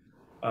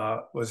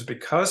was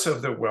because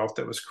of the wealth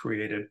that was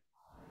created.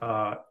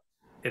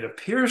 It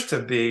appears to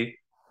be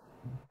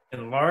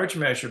in large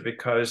measure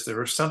because there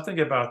was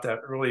something about that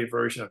early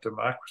version of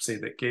democracy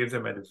that gave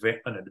them an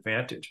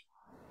advantage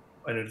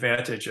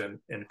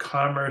in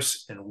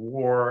commerce, in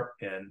war,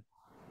 in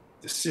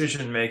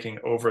decision making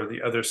over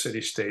the other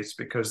city states,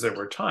 because there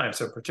were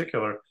times, in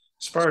particular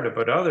Sparta,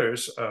 but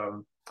others,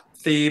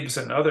 Thebes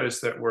and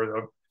others that were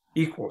of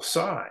equal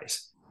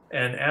size.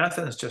 And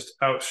Athens just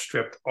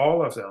outstripped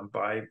all of them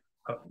by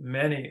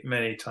many,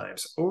 many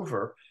times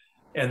over.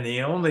 And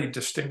the only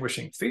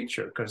distinguishing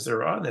feature, because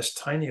they're on this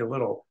tiny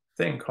little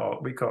thing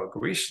we call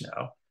Greece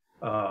now,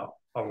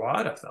 a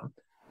lot of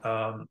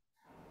them,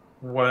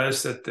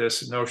 was that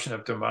this notion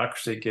of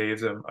democracy gave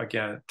them,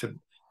 again,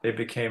 they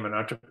became an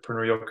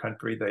entrepreneurial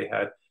country.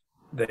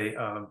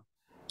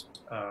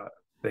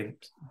 They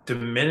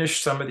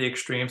diminished some of the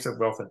extremes of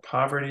wealth and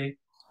poverty,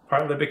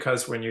 partly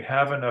because when you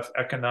have enough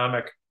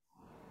economic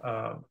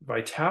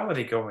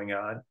vitality going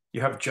on,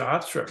 you have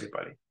jobs for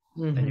everybody,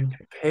 and you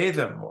can pay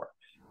them more.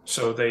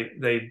 So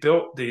they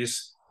built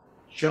these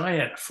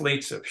giant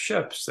fleets of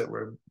ships that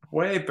were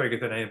way bigger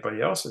than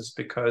anybody else's,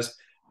 because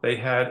they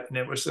had, and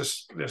it was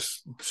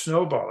this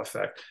snowball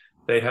effect.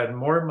 They had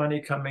more money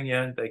coming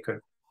in.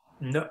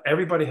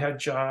 Everybody had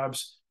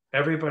jobs.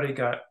 Everybody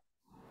got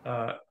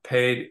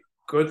paid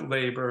good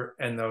labor,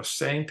 and those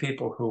same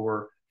people who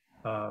were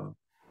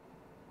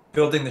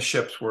building the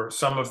ships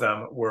some of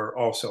them were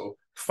also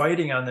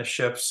fighting on the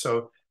ships.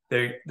 So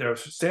their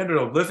standard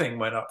of living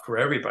went up for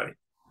everybody,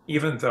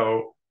 even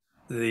though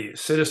the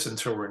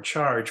citizens who were in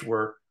charge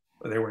were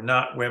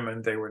not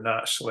women, they were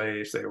not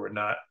slaves, they were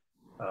not.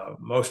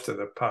 Most of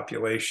the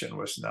population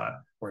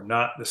were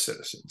not the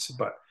citizens,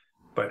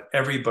 but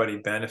everybody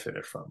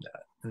benefited from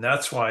that, and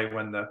that's why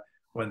when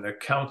the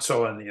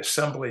council and the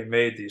assembly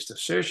made these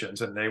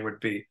decisions, and they would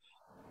be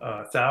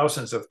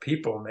thousands of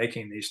people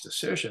making these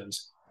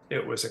decisions,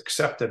 it was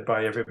accepted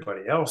by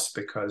everybody else,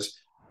 because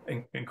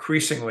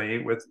increasingly,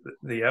 with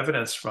the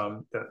evidence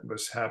that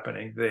was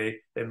happening,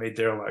 they made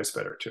their lives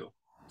better too.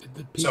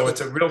 So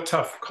it's a real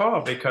tough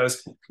call,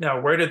 because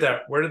now where did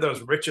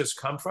those riches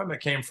come from?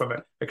 It came from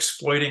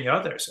exploiting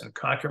others and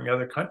conquering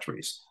other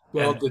countries.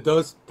 Well, did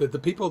the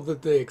people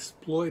that they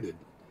exploited,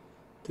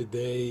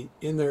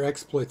 in their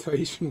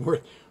exploitation,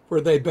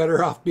 were they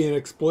better off being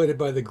exploited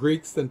by the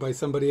Greeks than by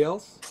somebody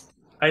else?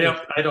 I don't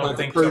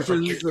think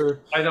so.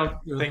 I don't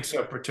think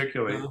so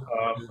particularly.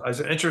 No.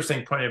 There's an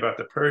interesting point about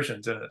the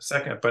Persians in a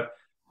second, but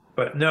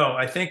no,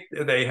 I think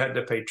they had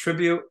to pay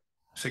tribute,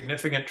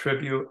 significant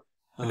tribute.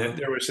 And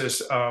there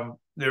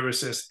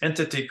was this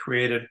entity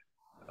created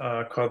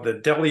called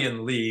the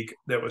Delian League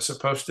that was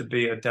supposed to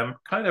be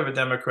kind of a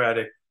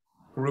democratic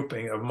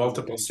grouping of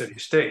multiple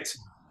city-states.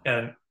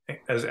 And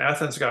as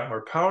Athens got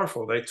more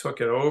powerful, they took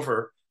it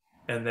over,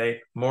 and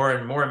they more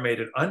and more made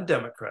it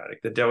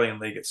undemocratic, the Delian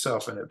League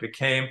itself. And it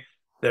became,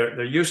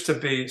 there used to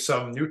be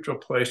some neutral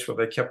place where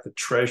they kept the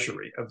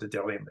treasury of the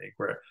Delian League,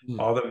 where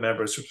all the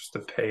members were supposed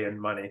to pay in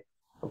money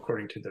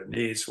according to their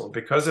needs. Well,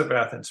 because of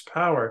Athens'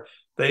 power,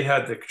 they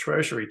had the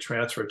treasury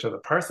transferred to the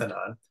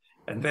Parthenon,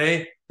 and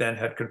they then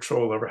had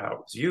control over how it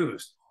was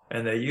used.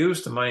 And they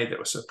used the money that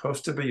was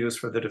supposed to be used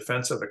for the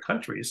defense of the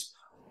countries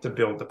to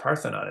build the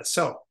Parthenon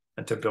itself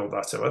and to build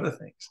lots of other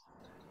things.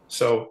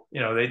 So,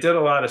 they did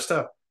a lot of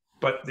stuff.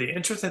 But the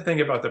interesting thing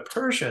about the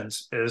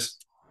Persians is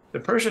the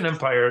Persian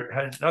Empire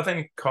had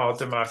nothing called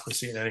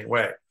democracy in any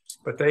way,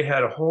 but they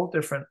had a whole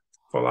different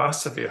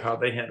philosophy of how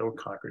they handled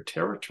conquered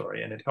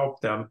territory, and it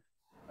helped them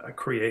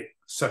create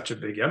such a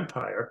big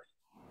empire.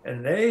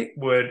 And they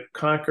would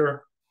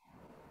conquer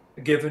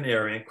a given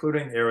area,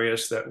 including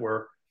areas that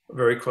were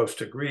very close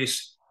to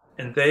Greece,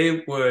 and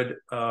they would,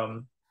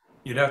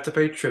 you'd have to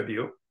pay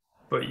tribute,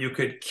 but you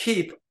could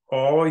keep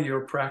all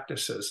your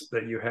practices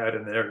that you had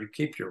in there. You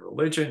keep your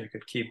religion, you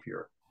could keep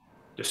your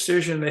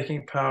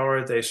decision-making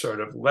power. They sort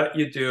of let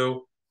you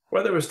do,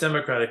 whether it was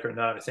democratic or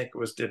not, I think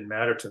didn't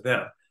matter to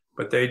them,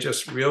 but they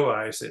just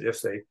realized that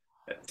if they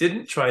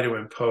didn't try to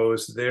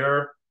impose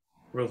their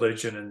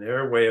religion and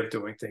their way of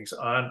doing things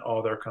on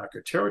all their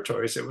conquered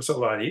territories, it was a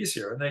lot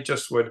easier, and they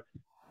just would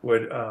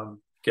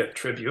get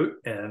tribute.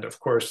 And of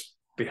course,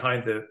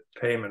 behind the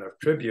payment of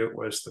tribute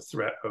was the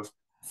threat of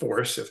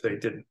force if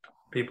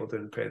people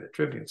didn't pay the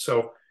tribute.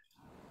 So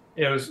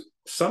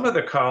some of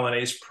the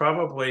colonies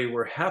probably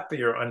were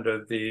happier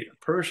under the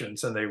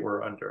Persians than they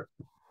were under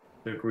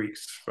the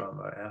Greeks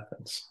from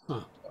Athens.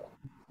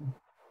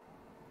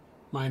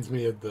 Reminds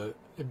me of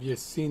have you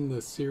seen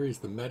the series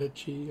The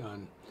Medici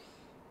on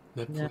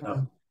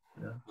Netflix?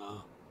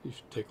 No. You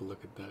should take a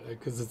look at that,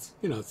 because it's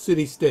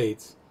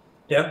city-states.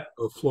 Yeah.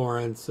 Or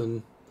Florence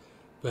and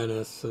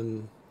Venice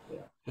and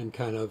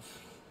kind of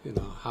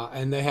how,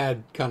 and they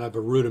had kind of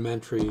a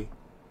rudimentary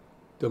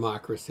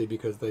democracy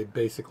because they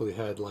basically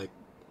had like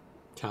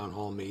town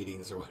hall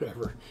meetings or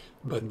whatever.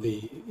 But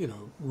the, you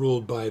know,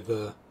 ruled by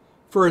the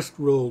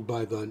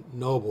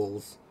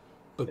nobles,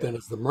 but then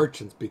as the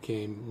merchants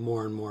became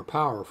more and more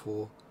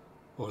powerful,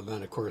 well,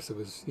 then of course it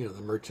was, you know,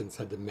 the merchants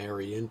had to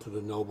marry into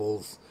the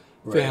nobles'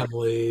 Right.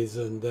 families,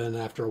 and then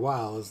after a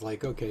while it's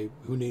like, okay,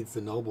 who needs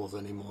the nobles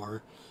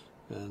anymore?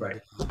 And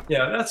Right.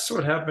 Yeah, that's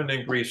what happened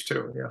in Greece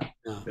too. Yeah.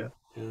 yeah, Yeah.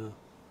 yeah,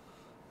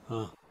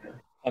 huh.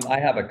 I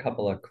have a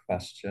couple of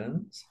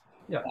questions.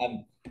 Yeah.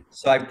 Um,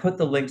 so I put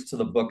the links to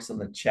the books in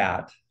the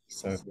chat.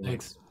 So if you want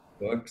Thanks.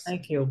 books,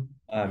 Thank you.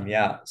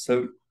 yeah.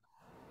 So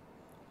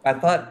I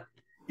thought,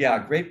 yeah,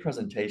 great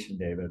presentation,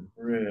 David.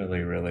 Really,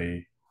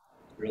 really,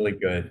 really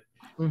good.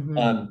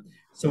 Mhm.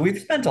 So we've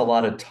spent a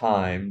lot of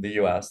time, the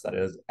US, that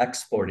is,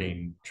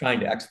 trying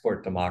to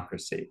export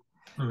democracy.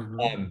 Mhm.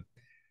 Um,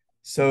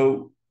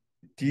 so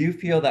do you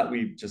feel that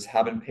we just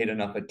haven't paid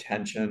enough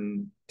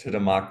attention to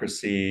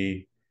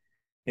democracy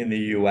in the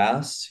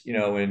US, you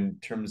know, in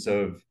terms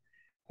of,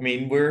 I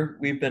mean,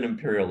 we've been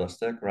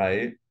imperialistic,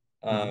 right?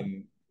 Mhm.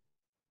 Um,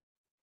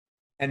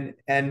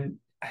 and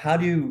how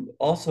do you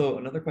also,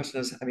 another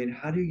question is, I mean,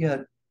 how do you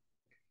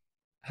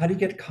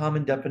get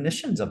common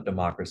definitions of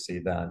democracy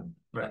then?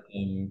 Right.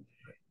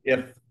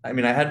 If, I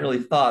mean, I hadn't really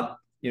thought,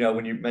 you know,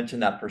 when you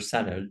mentioned that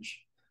percentage,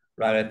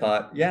 right? I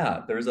thought,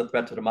 yeah, there is a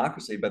threat to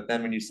democracy. But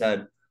then when you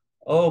said,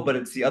 oh, but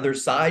it's the other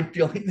side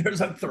feeling there's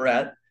a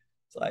threat,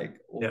 it's like,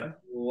 Yeah.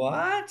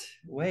 what?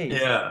 Wait,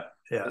 Yeah.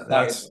 Yeah. there's like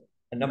That's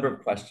a number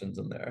of questions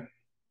in there.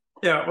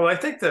 yeah. Well, I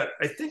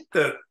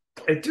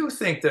do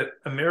think that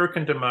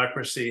American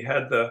democracy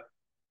had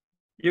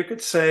you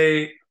could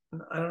say,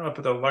 I don't know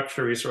if the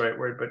luxury is the right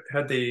word, but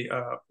had the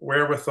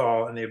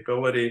wherewithal and the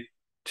ability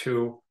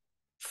to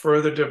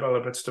further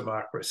develop its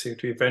democracy,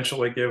 to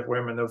eventually give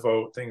women the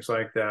vote, things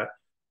like that,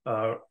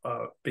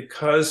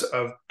 because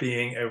of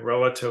being a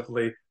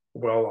relatively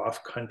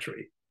well-off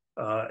country.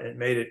 It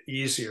made it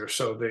easier.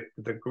 So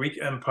the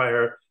Greek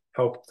Empire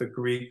helped the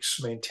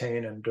Greeks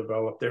maintain and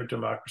develop their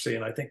democracy,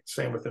 and I think the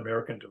same with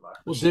American Well,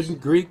 democracy.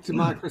 didn't Greek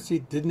democracy,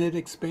 didn't it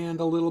expand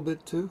a little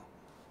bit too?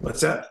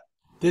 What's that?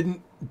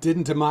 Didn't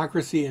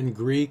democracy in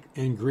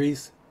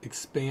Greece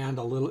expand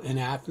a little, in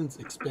Athens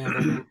expand a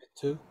little bit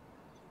too?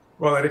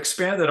 Well, it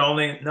expanded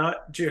only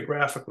not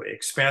geographically,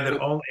 expanded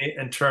But only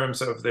in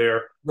terms of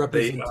their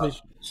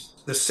representation.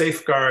 the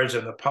safeguards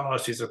and the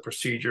policies, the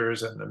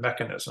procedures, and the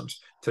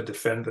mechanisms to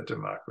defend the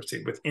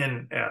democracy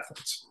within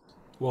Athens.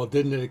 Well,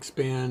 didn't it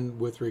expand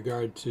with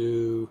regard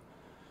to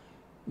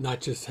not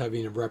just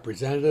having a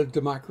representative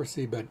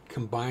democracy, but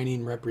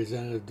combining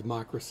representative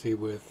democracy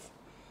with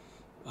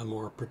a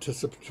more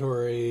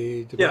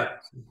participatory Yeah,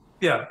 democracy?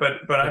 yeah,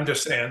 but I'm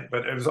just saying,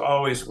 but it was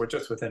always we're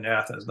just within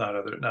Athens, not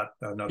another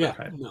Yeah,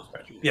 kind of no.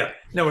 expression. Yeah,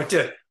 no, it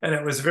did, and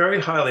it was very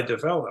highly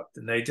developed,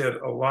 and they did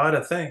a lot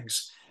of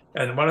things.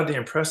 And one of the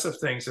impressive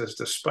things is,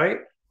 despite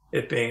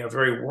it being a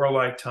very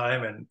warlike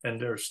time,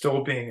 and there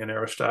still being an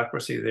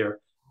aristocracy there,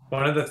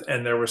 one of the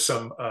and there was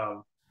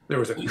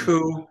a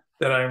coup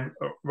that I'm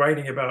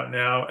writing about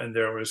now, and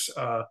there were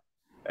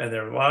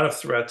a lot of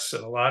threats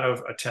and a lot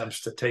of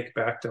attempts to take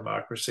back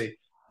democracy.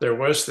 There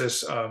was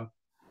this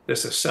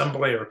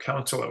assembly or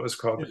council, it was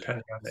called,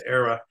 depending on the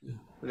era,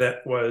 that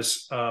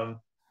was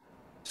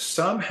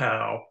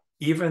somehow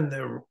even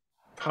the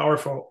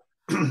powerful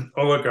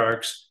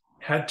oligarchs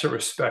had to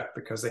respect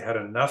because they had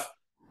enough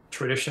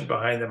tradition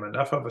behind them,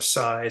 enough of a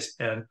size,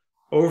 and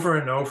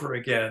over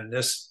again,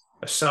 this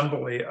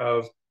assembly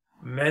of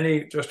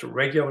many just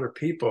regular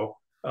people,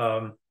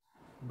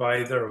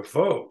 by their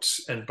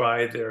votes and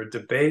by their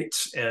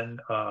debates and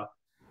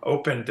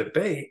open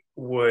debate,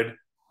 would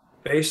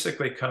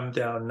basically come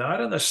down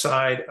not on the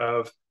side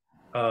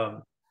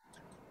um,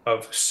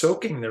 of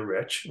soaking the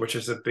rich, which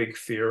is a big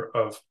fear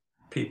of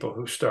people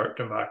who start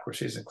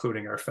democracies,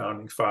 including our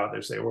founding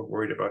fathers. They were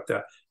worried about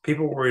that.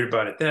 People were worried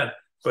about it then,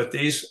 but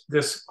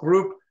this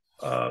group,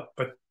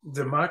 but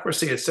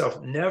democracy itself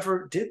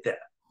never did that.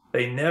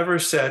 They never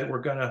said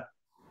we're going to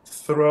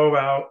throw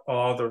out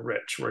all the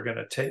rich. We're going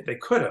to take. They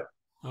could have.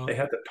 Oh, They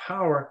had the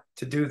power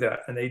to do that,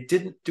 and they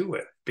didn't do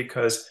it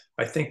because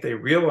I think they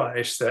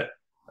realized that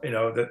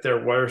that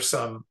there were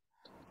some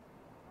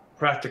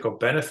practical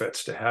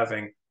benefits to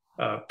having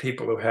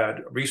people who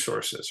had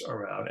resources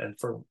around,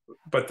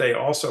 but they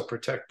also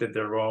protected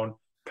their own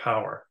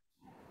power,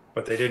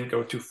 but they didn't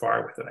go too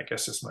far with it, I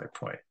guess is my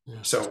point.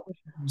 yeah.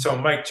 So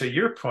Mike, to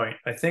your point,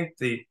 I think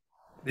the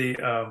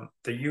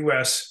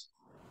US,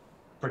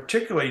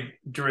 particularly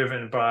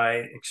driven by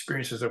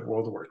experiences of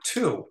World War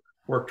II,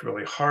 worked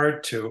really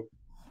hard to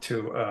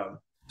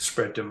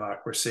spread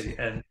democracy,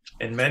 and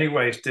in many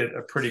ways did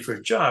a pretty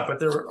good job. But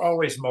there were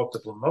always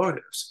multiple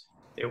motives.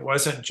 It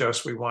wasn't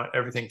just we want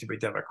everything to be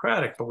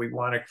democratic, but we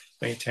want to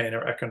maintain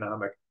our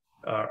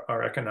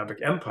economic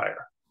empire.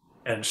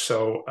 And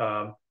so,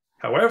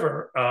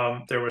 however,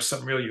 there was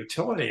some real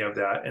utility of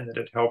that, in that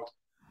it helped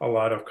a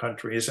lot of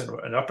countries.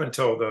 And up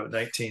until the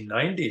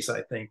 1990s,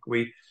 I think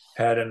we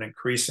had an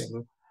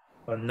increasing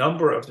a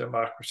number of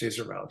democracies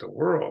around the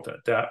world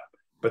at that,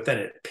 but then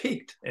it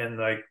peaked in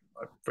like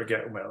I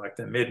forget when, like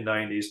the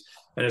mid-90s,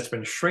 and it's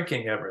been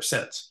shrinking ever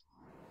since.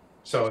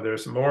 So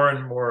there's more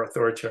and more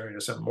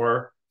authoritarianism,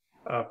 more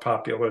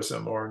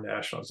populism, more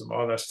nationalism,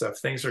 all that stuff.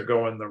 Things are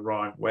going the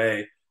wrong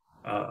way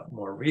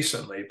more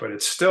recently, but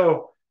it's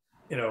still,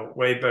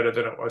 way better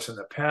than it was in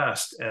the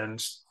past.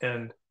 And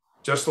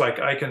just like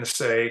I can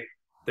say,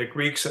 the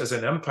Greeks as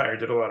an empire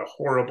did a lot of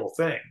horrible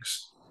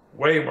things,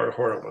 way more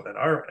horrible than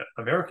our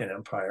American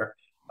empire.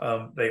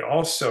 They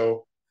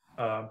also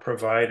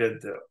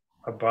provided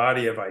a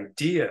body of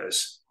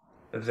ideas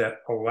that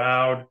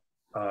allowed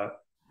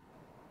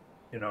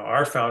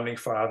our founding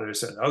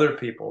fathers and other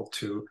people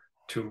to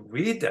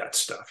read that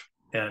stuff.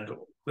 And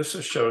this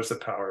just shows the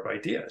power of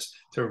ideas,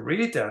 to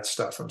read that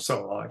stuff from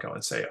so long ago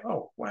and say,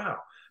 oh, wow,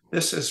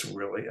 this is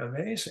really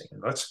amazing.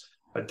 And let's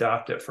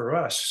adopt it for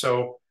us.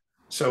 So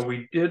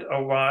we did a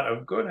lot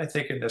of good, I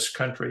think, in this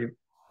country,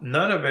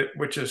 none of it,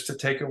 which is to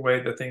take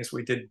away the things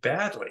we did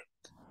badly.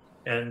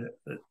 And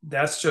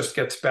that just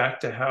gets back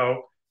to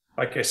how,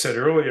 like I said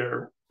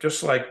earlier,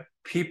 just like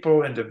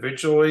people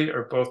individually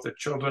are both the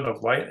children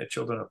of light and the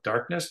children of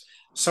darkness,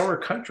 so are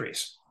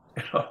countries,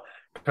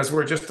 because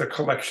we're just a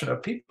collection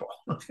of people.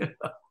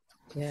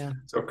 Yeah.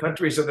 So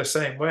countries are the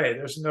same way.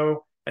 There's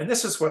no, and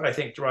this is what I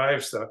think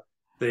drives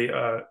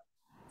the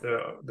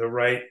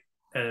right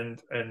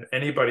and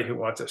anybody who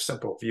wants a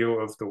simple view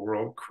of the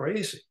world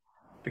crazy,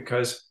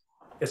 because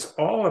it's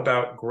all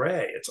about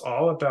gray. It's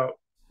all about,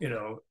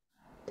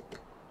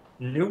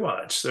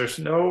 nuance. There's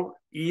no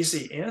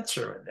easy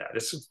answer in that.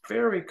 It's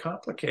very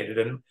complicated,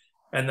 and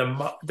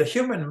the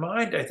human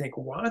mind, I think,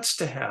 wants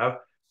to have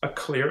a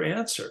clear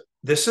answer.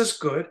 This is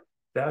good,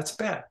 that's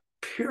bad,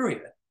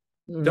 period.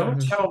 Don't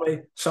tell me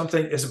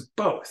something is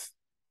both.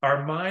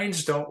 Our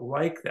minds don't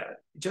like that.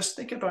 Just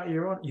think about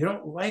your own. You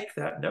don't like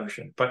that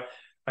notion, but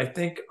I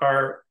think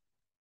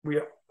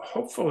we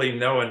hopefully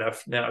know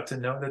enough now to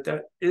know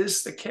that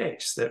is the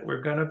case, that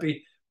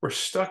we're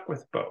stuck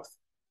with both.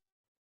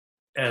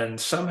 And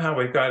somehow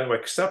we've got to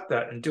accept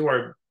that and do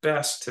our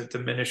best to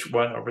diminish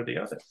one over the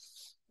other.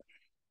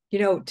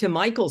 To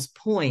Michael's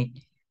point,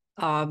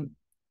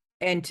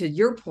 and to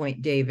your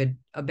point, David,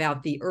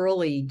 about the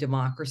early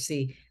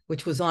democracy,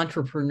 which was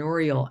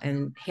entrepreneurial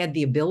and had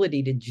the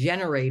ability to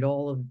generate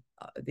all of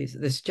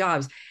these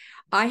jobs,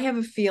 I have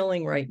a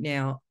feeling right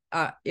now,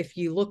 if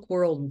you look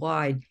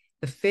worldwide,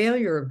 the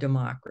failure of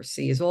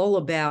democracy is all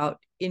about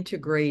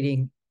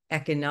integrating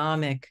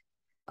economic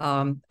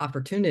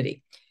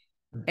opportunity.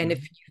 And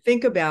if you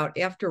think about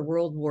after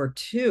World War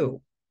II,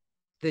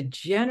 the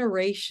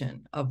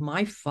generation of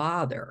my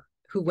father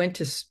who went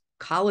to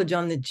college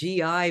on the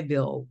GI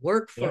Bill,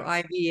 worked for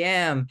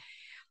IBM,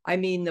 I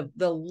mean,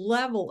 the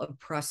level of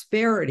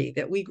prosperity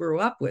that we grew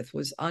up with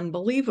was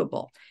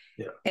unbelievable.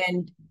 Yeah.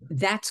 And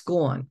that's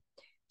gone. Right.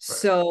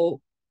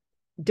 So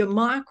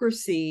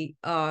democracy,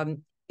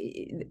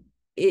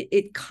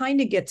 it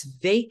kind of gets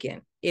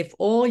vacant if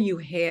all you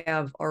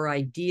have are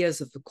ideas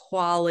of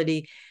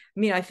equality. I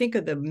mean, I think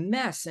of the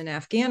mess in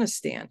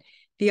Afghanistan,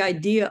 the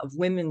idea of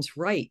women's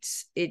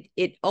rights. It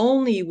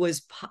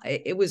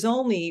was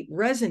only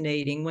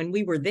resonating when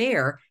we were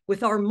there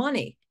with our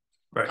money,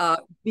 right?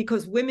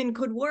 Because women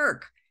could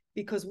work,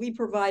 because we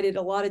provided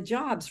a lot of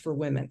jobs for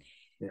women.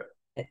 Yeah.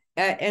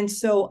 And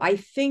so I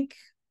think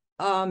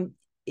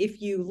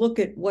if you look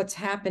at what's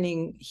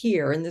happening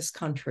here in this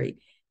country,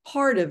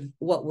 part of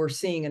what we're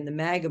seeing in the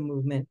MAGA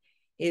movement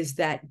is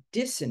that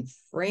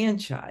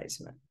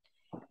disenfranchisement.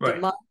 Right.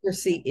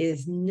 Democracy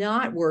is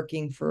not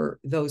working for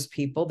those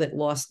people that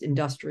lost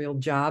industrial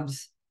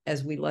jobs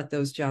as we let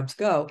those jobs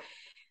go.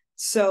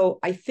 So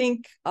I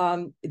think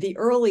the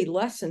early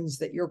lessons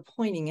that you're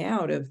pointing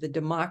out of the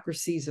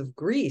democracies of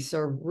Greece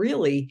are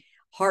really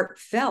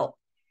heartfelt.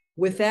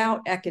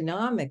 Without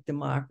economic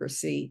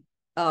democracy,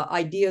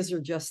 ideas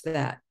are just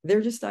that.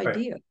 They're just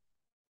ideas. Right.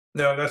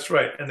 No, that's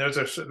right. And there's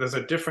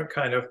a different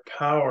kind of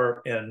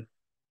power in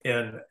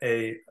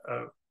a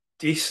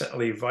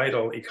decently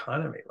vital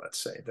economy,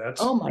 let's say. That's,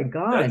 oh my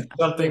God, that's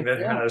something that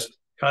has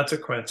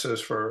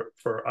consequences for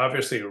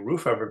obviously a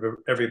roof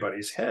over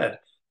everybody's head,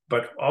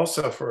 but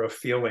also for a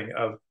feeling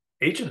of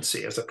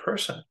agency as a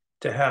person,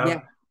 to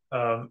have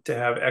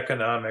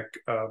economic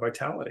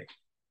vitality.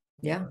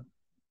 Yeah.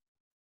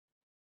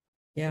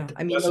 Yeah.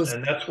 I mean,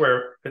 and that's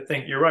where I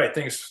think you're right.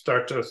 Things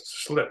start to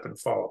slip and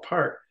fall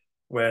apart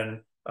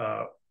when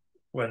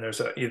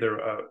there's either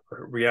a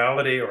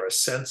reality or a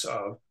sense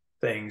of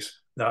things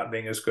not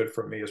being as good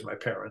for me as my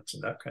parents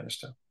and that kind of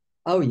stuff.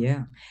 Oh,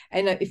 yeah.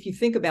 And if you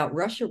think about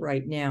Russia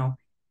right now,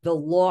 the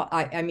law,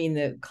 I mean,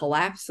 the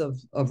collapse of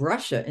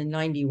Russia in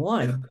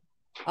 91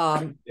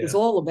 is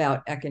all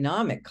about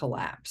economic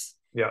collapse.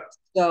 Yeah.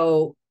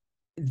 So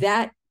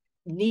that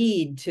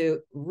need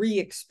to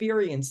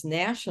re-experience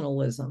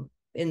nationalism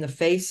in the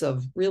face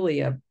of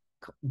really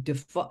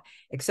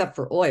except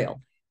for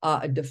oil,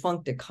 a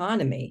defunct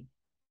economy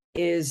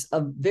is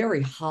a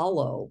very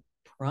hollow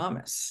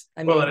promise.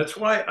 I mean, and it's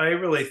why I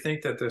really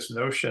think that this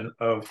notion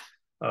of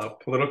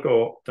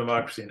political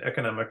democracy and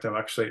economic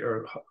democracy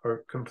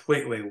are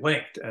completely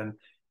linked. And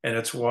And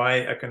it's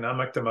why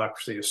economic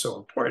democracy is so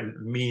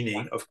important,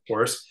 meaning, of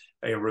course,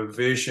 a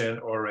revision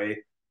or a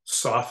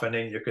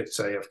softening, you could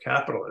say, of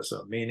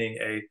capitalism, meaning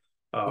a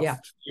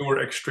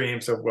fewer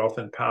extremes of wealth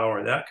and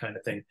power, that kind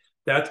of thing.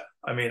 That,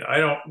 I mean, I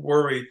don't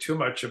worry too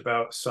much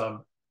about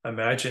some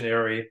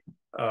imaginary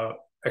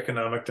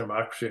economic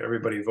democracy.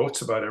 Everybody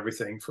votes about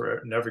everything for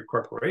in every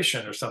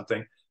corporation or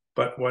something.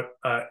 But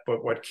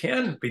what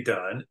can be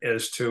done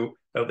is to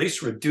at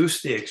least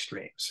reduce the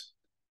extremes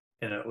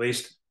and at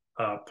least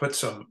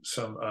put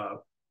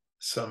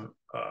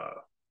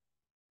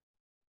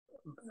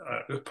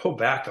pull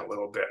back a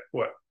little bit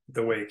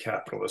the way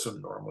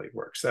capitalism normally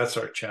works. That's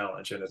our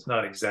challenge, and it's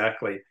not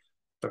exactly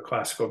the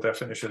classical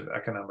definition of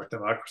economic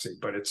democracy,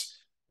 but it's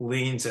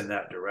leans in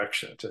that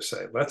direction to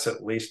say let's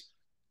at least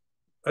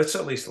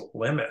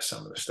limit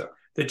some of the stuff.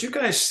 Did you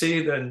guys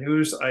see the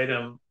news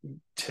item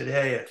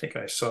today? I think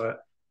I saw it.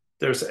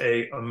 There's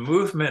a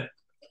movement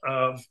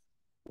of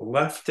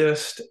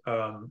leftist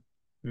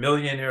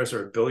millionaires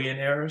or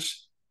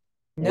billionaires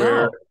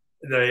where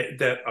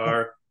that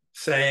are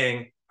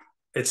saying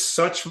it's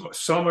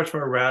so much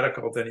more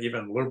radical than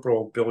even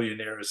liberal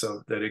billionaires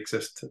that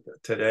exist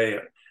today.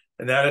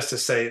 And that is to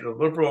say, the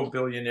liberal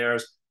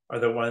billionaires are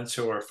the ones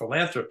who are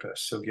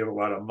philanthropists who give a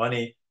lot of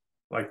money,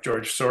 like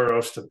George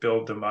Soros, to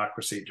build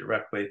democracy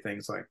directly,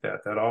 things like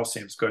that. That all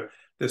seems good.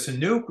 This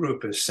new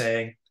group is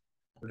saying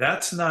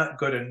that's not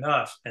good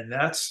enough, and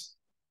that's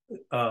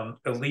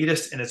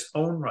elitist in its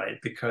own right,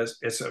 because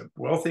it's a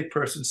wealthy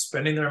person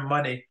spending their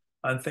money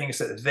on things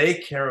that they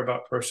care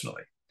about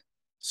personally.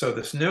 So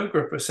this new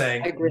group is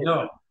saying,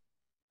 no,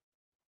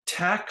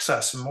 tax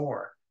us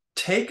more.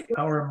 Take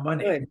our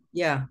money.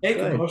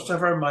 Take most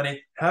of our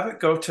money, have it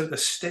go to the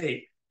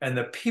state, and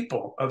the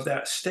people of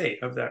that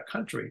state, of that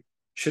country,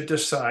 should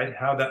decide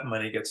how that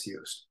money gets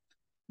used.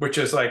 Which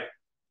is like,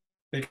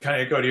 you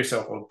kind of go to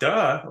yourself, well,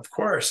 duh, of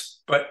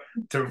course. But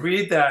to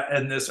read that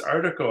in this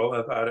article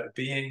about it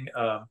being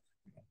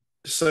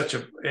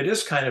it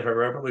is kind of a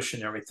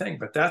revolutionary thing.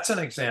 But that's an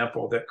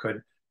example that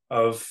could,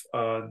 of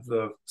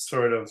the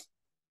sort of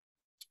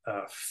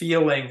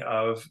feeling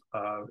of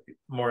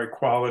more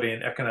equality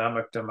and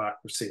economic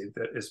democracy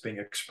that is being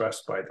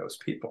expressed by those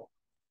people.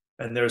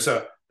 And there's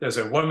a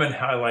woman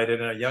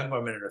highlighted, and a young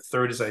woman in her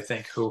 30s, I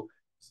think,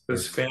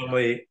 whose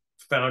family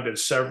founded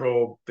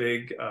several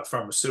big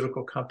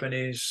pharmaceutical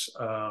companies.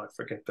 I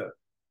forget the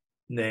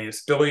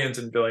names, billions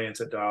and billions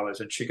of dollars,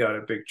 and she got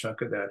a big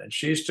chunk of that. And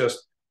she's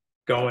just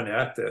going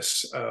at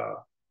this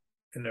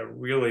in a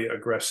really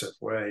aggressive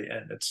way,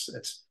 and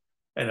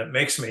it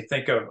makes me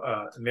think of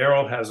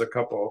Meryl has a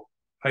couple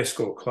high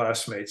school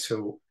classmates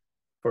who,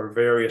 for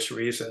various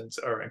reasons,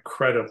 are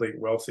incredibly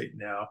wealthy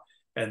now,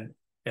 and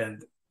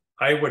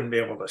I wouldn't be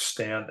able to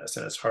stand this,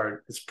 and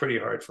it's pretty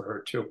hard for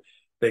her too.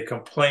 They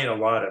complain a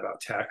lot about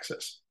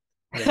taxes.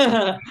 They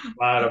complain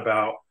a lot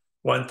about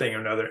one thing or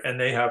another, and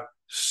they have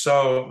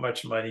so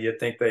much money. You'd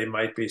think they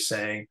might be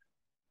saying,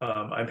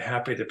 I'm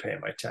happy to pay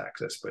my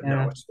taxes, but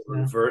no, it's the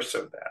reverse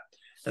of that.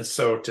 And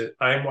so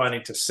I'm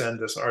wanting to send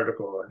this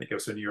article, I think it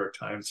was the New York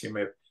Times, you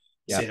may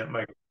have seen it,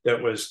 Mike,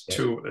 that was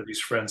two of these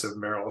friends of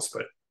Meryl's,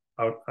 but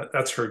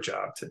that's her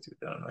job to do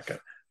that. I'm not gonna.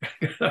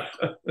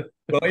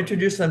 Well,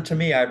 introduce them to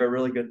me. I have a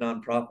really good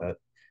nonprofit.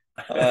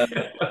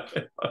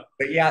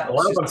 But yeah, a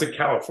lot of them's in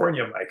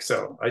California, Mike,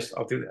 so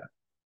I'll do that.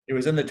 It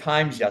was in the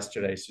Times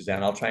yesterday,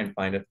 Suzanne. I'll try and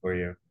find it for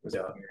you.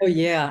 Oh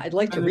yeah, I'd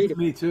like to read it.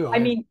 Me too. I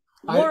mean,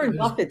 Warren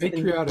Buffett's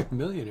Patriotic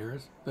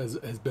Millionaires has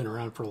been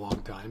around for a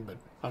long time, but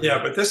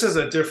but this is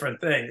a different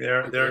thing.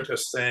 They're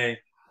just saying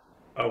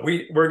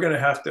we're going to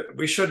have to.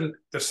 We shouldn't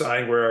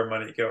decide where our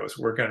money goes.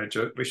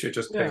 We should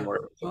just pay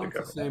more. Well, it's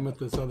the same with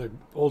this other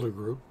older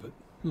group, but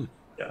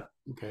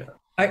okay.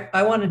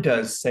 I wanted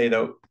to say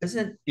though,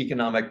 isn't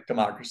economic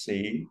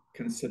democracy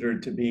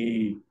considered to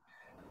be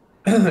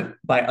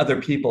by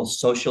other people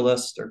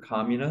socialist or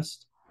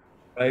communist,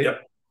 right?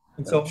 Yep.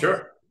 And so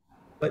sure.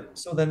 But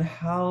so then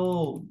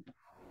how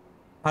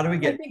do we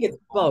get? I think it's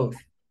both.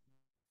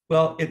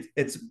 Well,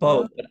 it's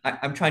both, but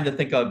I'm trying to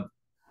think of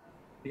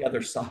the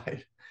other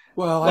side.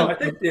 Well, I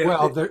think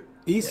the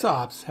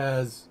ESOPs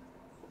has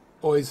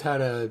always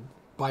had a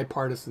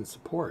bipartisan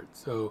support.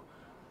 So,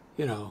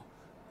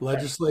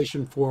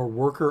 legislation for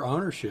worker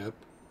ownership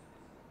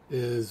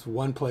is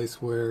one place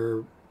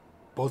where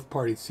both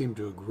parties seem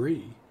to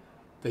agree.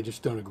 They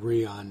just don't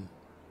agree on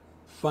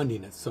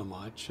funding it so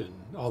much. And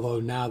although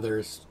now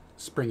there's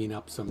springing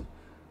up some,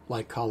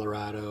 like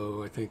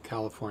Colorado, I think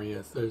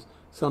California, there's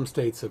some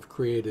states have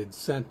created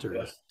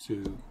centers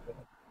to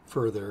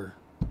further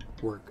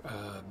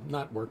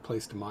not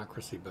workplace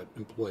democracy, but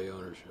employee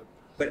ownership.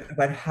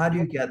 But how do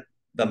you get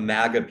the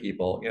MAGA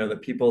people, the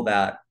people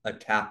that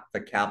attack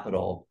the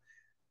Capitol,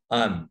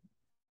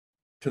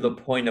 to the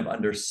point of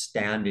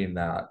understanding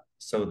that,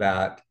 so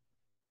that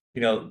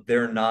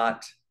they're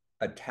not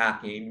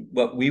attacking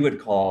what we would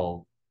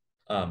call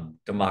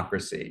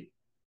democracy?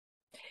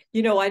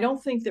 I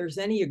don't think there's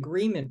any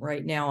agreement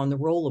right now on the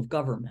role of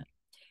government.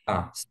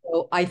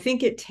 So I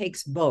think it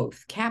takes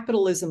both.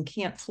 Capitalism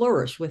can't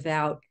flourish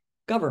without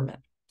government.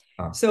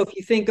 Huh. So if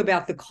you think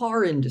about the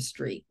car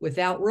industry,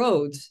 without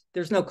roads,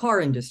 there's no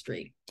car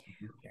industry.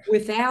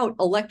 Without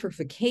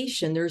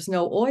electrification, there's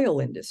no oil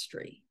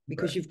industry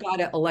because Right. you've got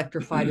to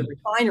electrify the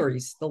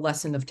refineries, the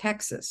lesson of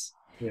Texas.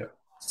 Yeah.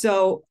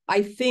 So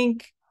I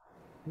think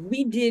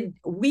we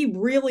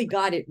really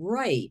got it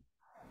right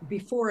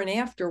before and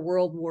after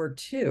World War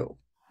II,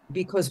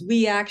 because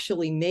we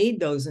actually made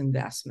those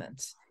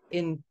investments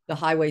in the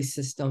highway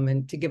system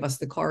and to give us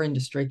the car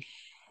industry.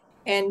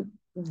 And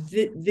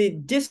the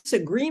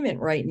disagreement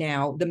right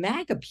now, the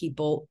MAGA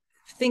people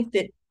think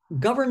that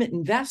government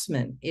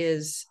investment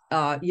is,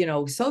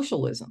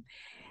 socialism.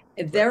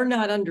 They're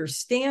not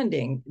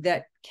understanding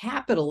that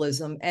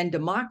capitalism and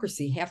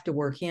democracy have to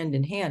work hand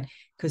in hand,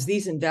 because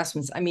these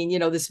investments, I mean,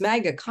 this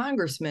MAGA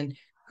congressman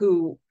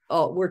who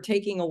we're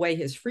taking away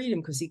his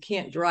freedom because he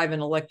can't drive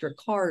an electric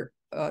car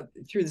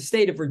through the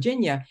state of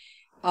Virginia.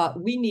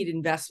 We need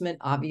investment,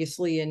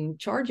 obviously, in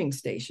charging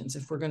stations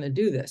if we're going to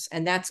do this,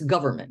 and that's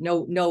government.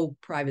 No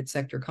private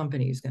sector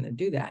company is going to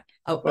do that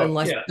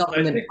unless yeah,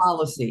 government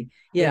policy.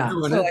 They're Yeah,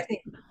 doing so it. I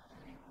think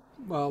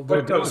Well,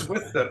 they're doing it.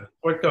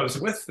 what goes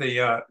with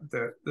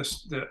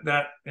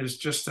that is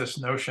just this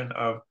notion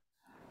of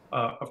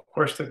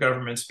course the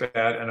government's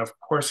bad, and of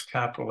course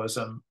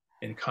capitalism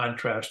in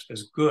contrast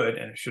is good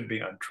and it should be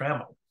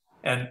untrammeled.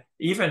 And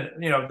even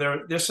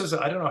this is,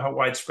 I don't know how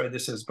widespread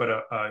this is, but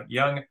a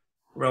young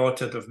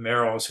relative of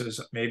Merrill's, who's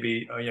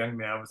maybe a young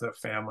man with a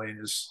family and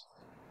is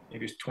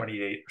maybe he's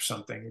 28 or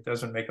something. He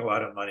doesn't make a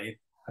lot of money,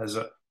 has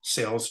a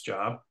sales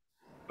job,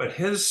 but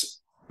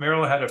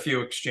Merrill had a few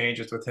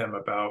exchanges with him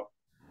about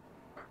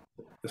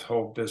this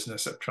whole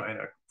business of trying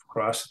to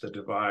cross the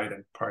divide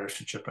and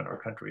partisanship in our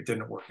country. It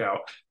didn't work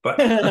out, but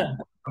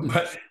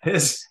but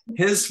his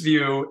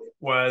view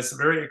was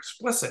very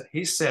explicit.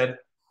 He said,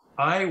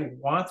 I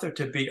want there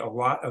to be a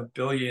lot of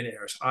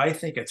billionaires. I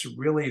think it's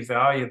really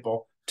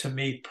valuable to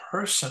me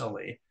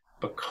personally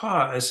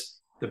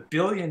because the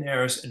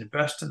billionaires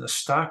invest in the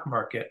stock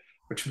market,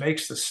 which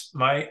makes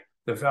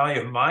the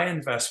value of my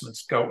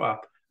investments go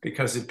up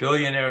because the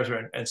billionaires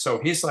are and so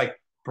he's like,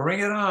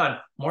 bring it on,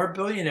 more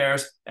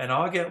billionaires, and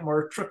I'll get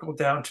more trickle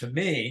down to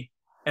me.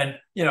 And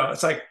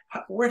it's like,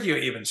 where do you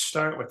even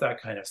start with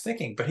that kind of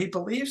thinking? But he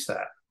believes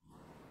that.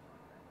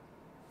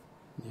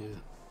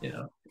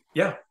 Yeah.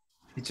 Yeah.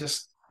 He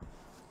just.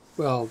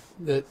 Well,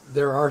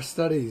 there are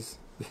studies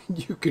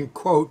you can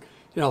quote,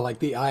 like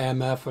the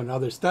IMF and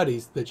other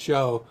studies that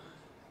show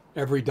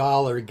every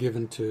dollar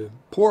given to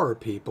poorer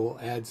people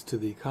adds to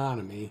the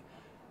economy.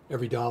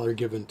 Every dollar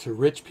given to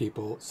rich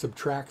people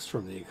subtracts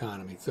from the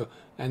economy. So,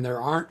 and there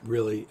aren't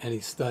really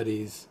any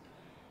studies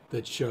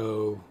that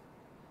show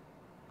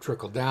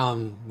trickle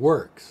down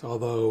works.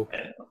 Although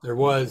there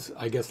was,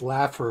 I guess,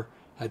 Laffer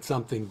had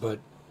something, but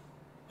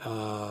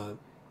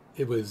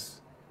it was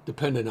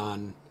dependent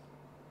on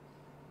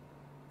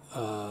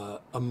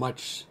a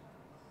much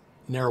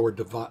narrower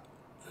divide,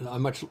 a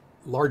much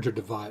larger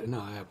divide. No,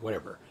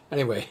 whatever.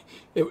 Anyway,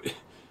 it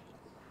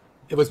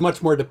was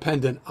much more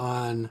dependent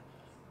on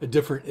a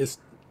different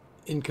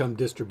income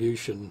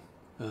distribution.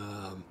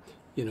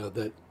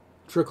 That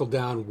trickle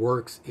down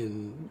works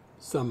in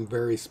some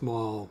very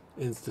small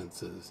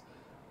instances,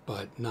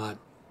 but not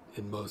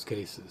in most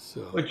cases.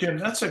 So, Well, Jim,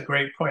 that's a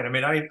great point. I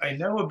mean, I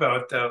know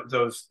about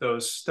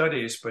those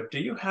studies, but do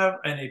you have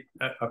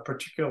a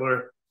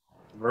particular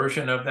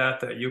version of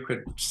that you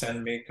could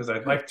send me? Because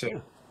I'd like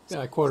to.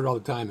 Yeah, I quote it all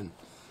the time, and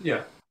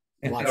Yeah,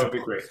 lots that of would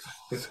be great.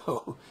 books.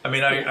 So, I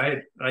mean,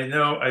 I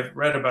know I've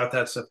read about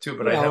that stuff too,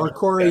 but I yeah, haven't.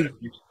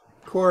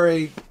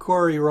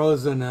 Corey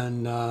Rosen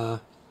and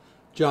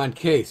John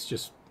Case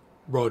just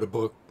wrote a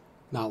book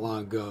not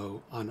long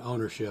ago on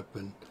ownership,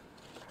 and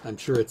I'm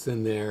sure it's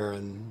in there,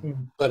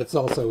 but it's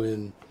also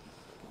in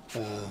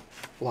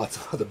lots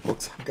of other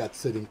books I've got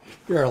sitting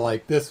here,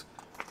 like this,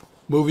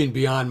 Moving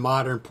Beyond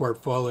Modern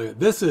Portfolio.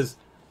 This is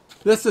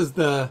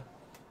a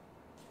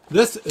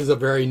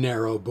very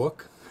narrow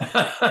book.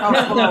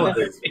 How small it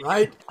is,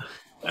 right?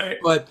 Right.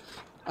 But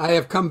I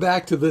have come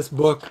back to this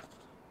book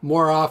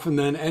more often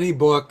than any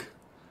book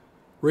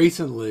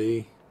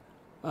recently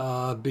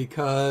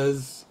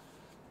because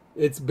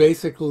it's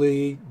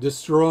basically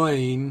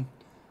destroying,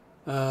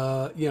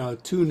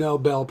 two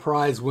Nobel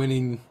Prize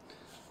winning,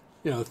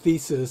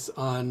 thesis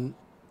on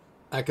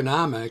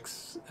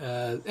economics,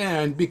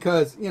 and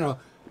because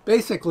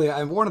basically,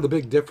 one of the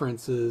big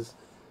differences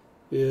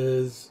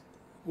is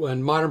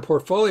when modern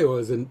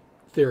portfolio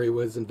theory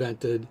was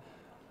invented,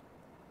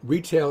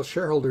 retail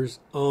shareholders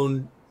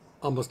owned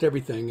almost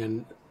everything,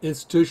 and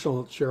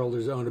institutional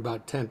shareholders owned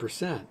about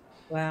 10%.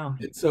 wow.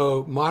 And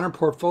so modern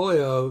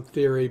portfolio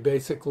theory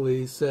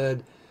basically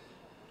said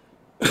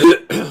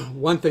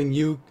one thing: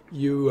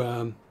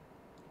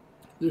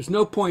 there's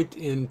no point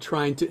in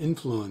trying to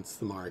influence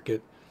the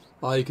market.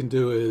 All you can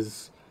do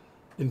is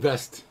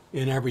invest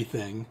in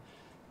everything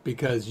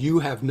because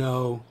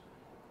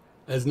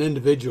as an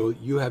individual,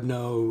 you have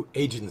no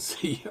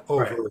agency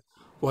over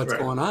what's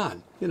going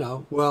on.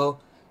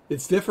 Well,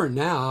 it's different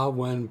now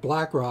when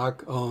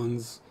BlackRock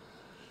owns,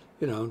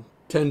 10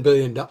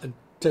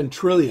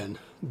 trillion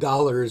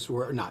dollars,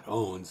 or not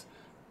owns,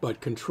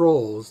 but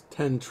controls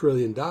 $10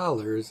 trillion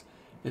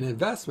in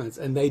investments,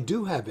 and they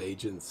do have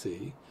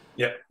agency.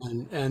 Yeah.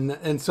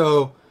 And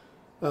so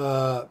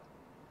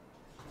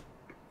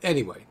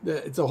anyway,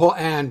 it's a whole,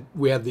 and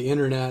we have the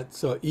internet,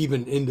 so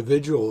even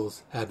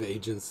individuals have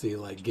agency,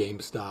 like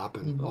GameStop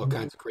and all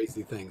kinds of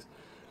crazy things.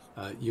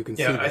 You can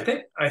see Yeah, that.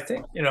 I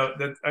think,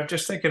 that I'm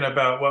just thinking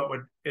about what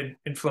would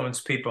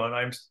influence people,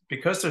 and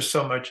because there's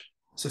so much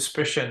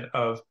suspicion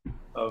of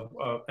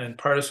and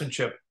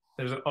partisanship.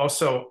 There's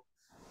also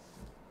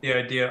the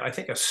idea, I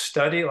think a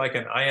study like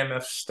an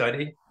IMF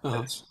study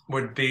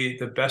would be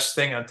the best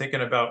thing. I'm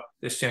thinking about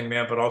this young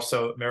man, but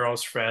also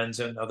Meryl's friends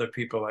and other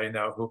people I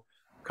know who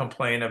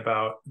complain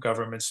about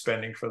government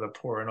spending for the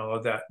poor and all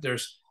of that.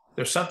 There's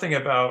something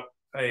about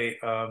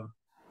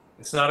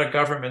it's not a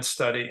government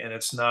study and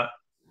it's not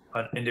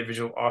an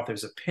individual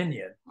author's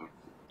opinion,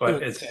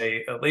 but it's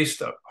at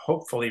least a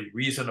hopefully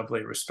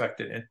reasonably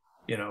respected,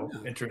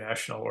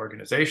 international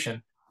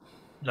organization.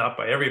 Not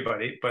by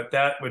everybody, but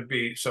that would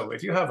be so.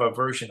 If you have a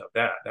version of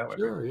that, that would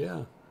Sure,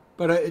 yeah.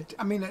 But it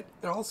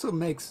also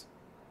makes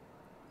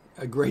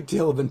a great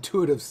deal of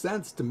intuitive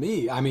sense to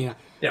me. I mean,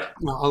 yeah.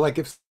 Like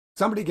if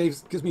somebody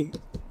gives me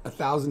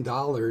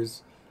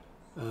 $1,000,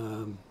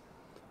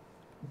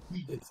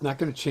 it's not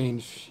going to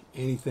change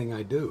anything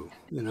I do.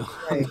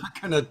 Right.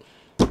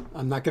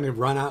 I'm not gonna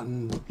run out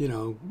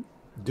and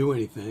do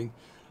anything.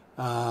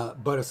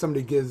 But if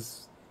somebody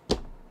gives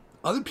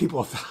other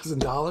people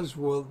 $1,000,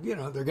 well,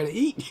 they're going to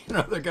eat.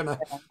 They're going to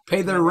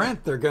pay their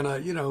rent. They're going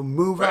to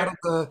move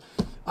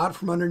out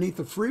from underneath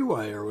the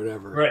freeway or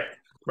whatever.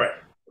 Right.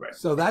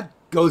 So that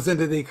goes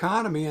into the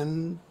economy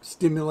and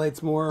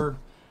stimulates more.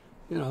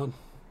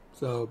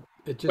 So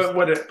it just.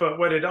 But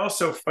what it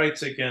also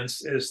fights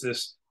against is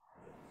this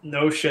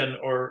notion,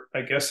 or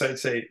I guess I'd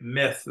say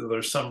myth.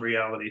 There's some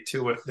reality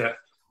to it that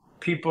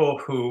people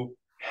who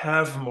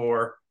have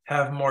more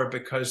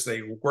because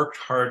they worked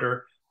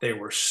harder. They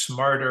were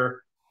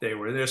smarter. They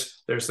were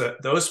this. There's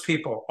that. Those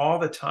people all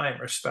the time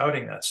are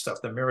spouting that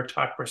stuff, the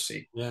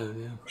meritocracy. Yeah.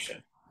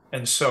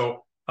 And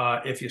so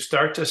if you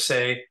start to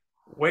say,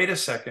 wait a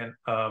second,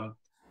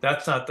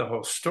 that's not the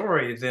whole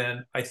story,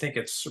 then I think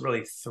it's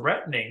really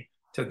threatening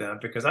to them,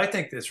 because I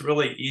think it's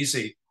really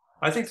easy.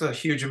 I think there's a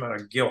huge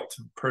amount of guilt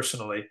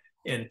personally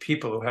in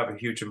people who have a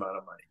huge amount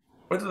of money,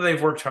 whether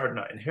they've worked hard or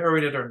not,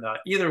 inherited or not.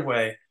 Either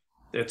way,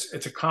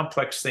 it's a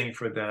complex thing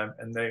for them,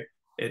 and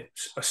it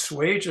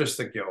assuages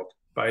the guilt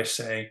by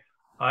saying,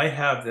 I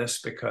have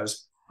this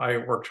because I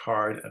worked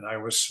hard and I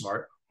was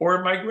smart,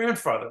 or my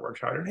grandfather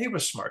worked hard and he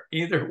was smart.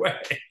 Either way.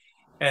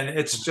 And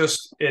it's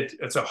just,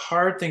 it's a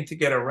hard thing to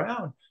get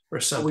around for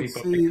some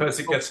people because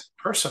it gets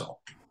personal.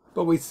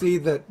 But we see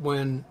that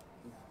when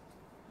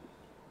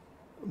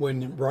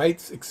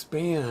rights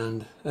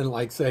expand, and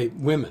like say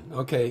women,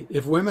 okay,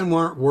 if women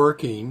weren't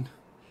working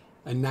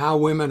and now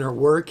women are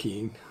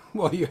working,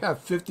 well, you have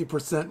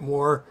 50%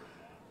 more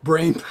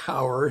brain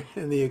power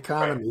in the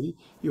economy.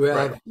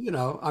 Right. You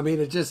have,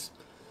 it just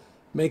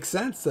makes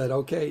sense that,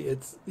 okay,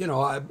 it's,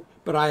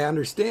 but I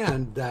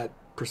understand that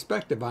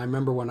perspective. I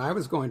remember when I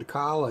was going to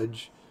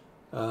college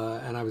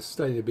and I was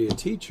studying to be a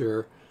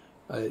teacher,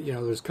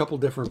 there's a couple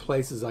different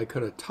places I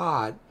could have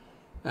taught.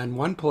 And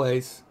one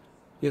place,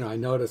 I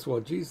noticed, well,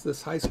 geez,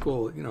 this high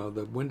school,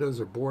 the windows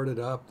are boarded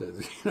up,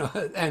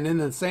 and in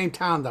the same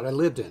town that I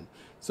lived in.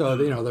 So,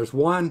 there's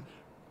one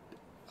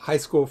high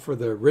school for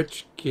the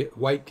rich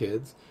white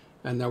kids,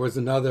 and there was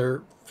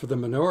another for the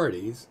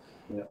minorities.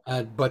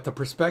 Yeah. But the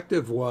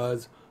perspective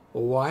was,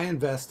 well, why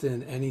invest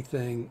in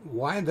anything?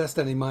 Why invest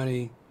any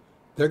money?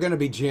 They're going to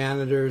be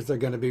janitors. They're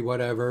going to be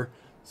whatever.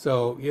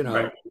 So,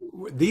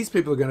 these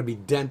people are going to be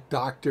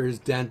doctors,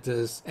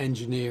 dentists,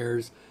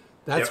 engineers.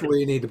 That's where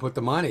you need to put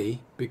the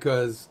money,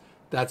 because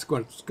that's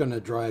what's going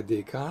to drive the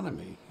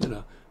economy.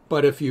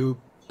 But if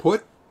you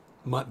put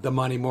the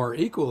money more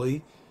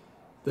equally,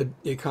 the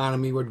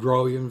economy would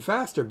grow even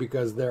faster,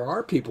 because there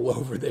are people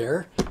over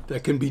there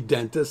that can be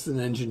dentists and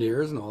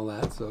engineers and all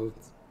that. So,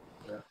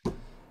 but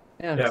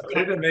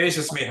it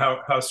amazes me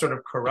how sort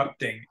of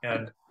corrupting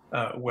and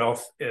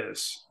wealth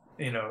is.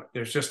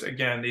 There's just,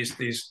 again,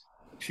 these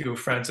few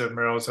friends of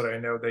Meryl's that I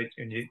know,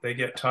 they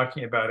get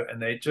talking about it,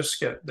 and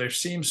they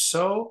seem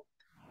so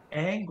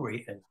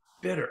angry and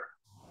bitter.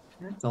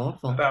 That's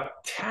awful.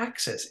 About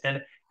taxes.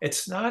 And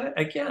it's not,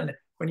 again,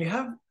 when you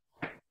have,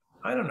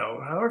 I don't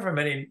know, however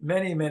many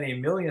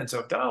millions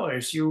of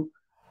dollars,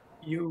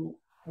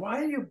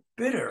 why are you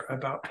bitter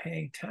about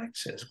paying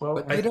taxes? Well,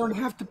 but they don't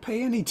have to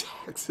pay any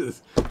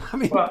taxes. I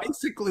mean,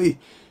 basically,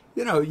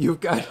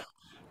 you've got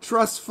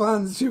trust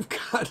funds, you've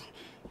got,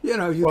 you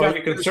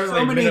can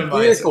so many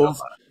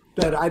vehicles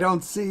that I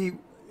don't see.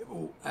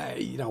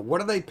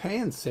 What are they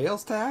paying?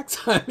 Sales tax?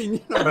 I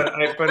mean, but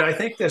I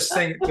think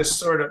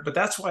but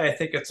that's why I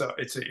think it's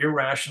an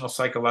irrational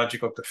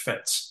psychological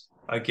defense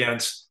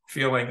against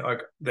feeling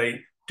like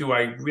do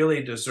I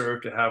really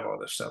deserve to have all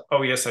this stuff?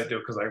 Oh, yes, I do,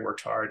 because I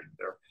worked hard.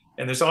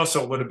 And there's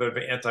also a little bit of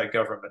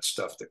anti-government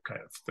stuff that kind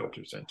of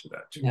filters into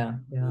that too. Yeah.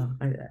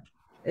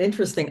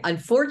 Interesting.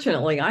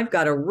 Unfortunately, I've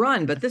got to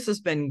run, but this has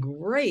been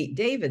great.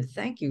 David,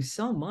 thank you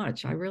so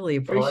much. I really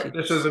appreciate it.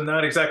 This is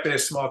not exactly a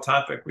small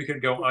topic. We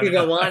could go on We and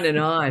go on. on and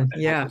on.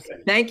 Yeah.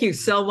 Thank you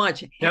so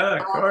much. Yeah, of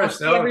I'll course.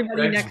 see No,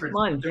 everybody thanks next for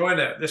month. doing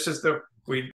it. This is we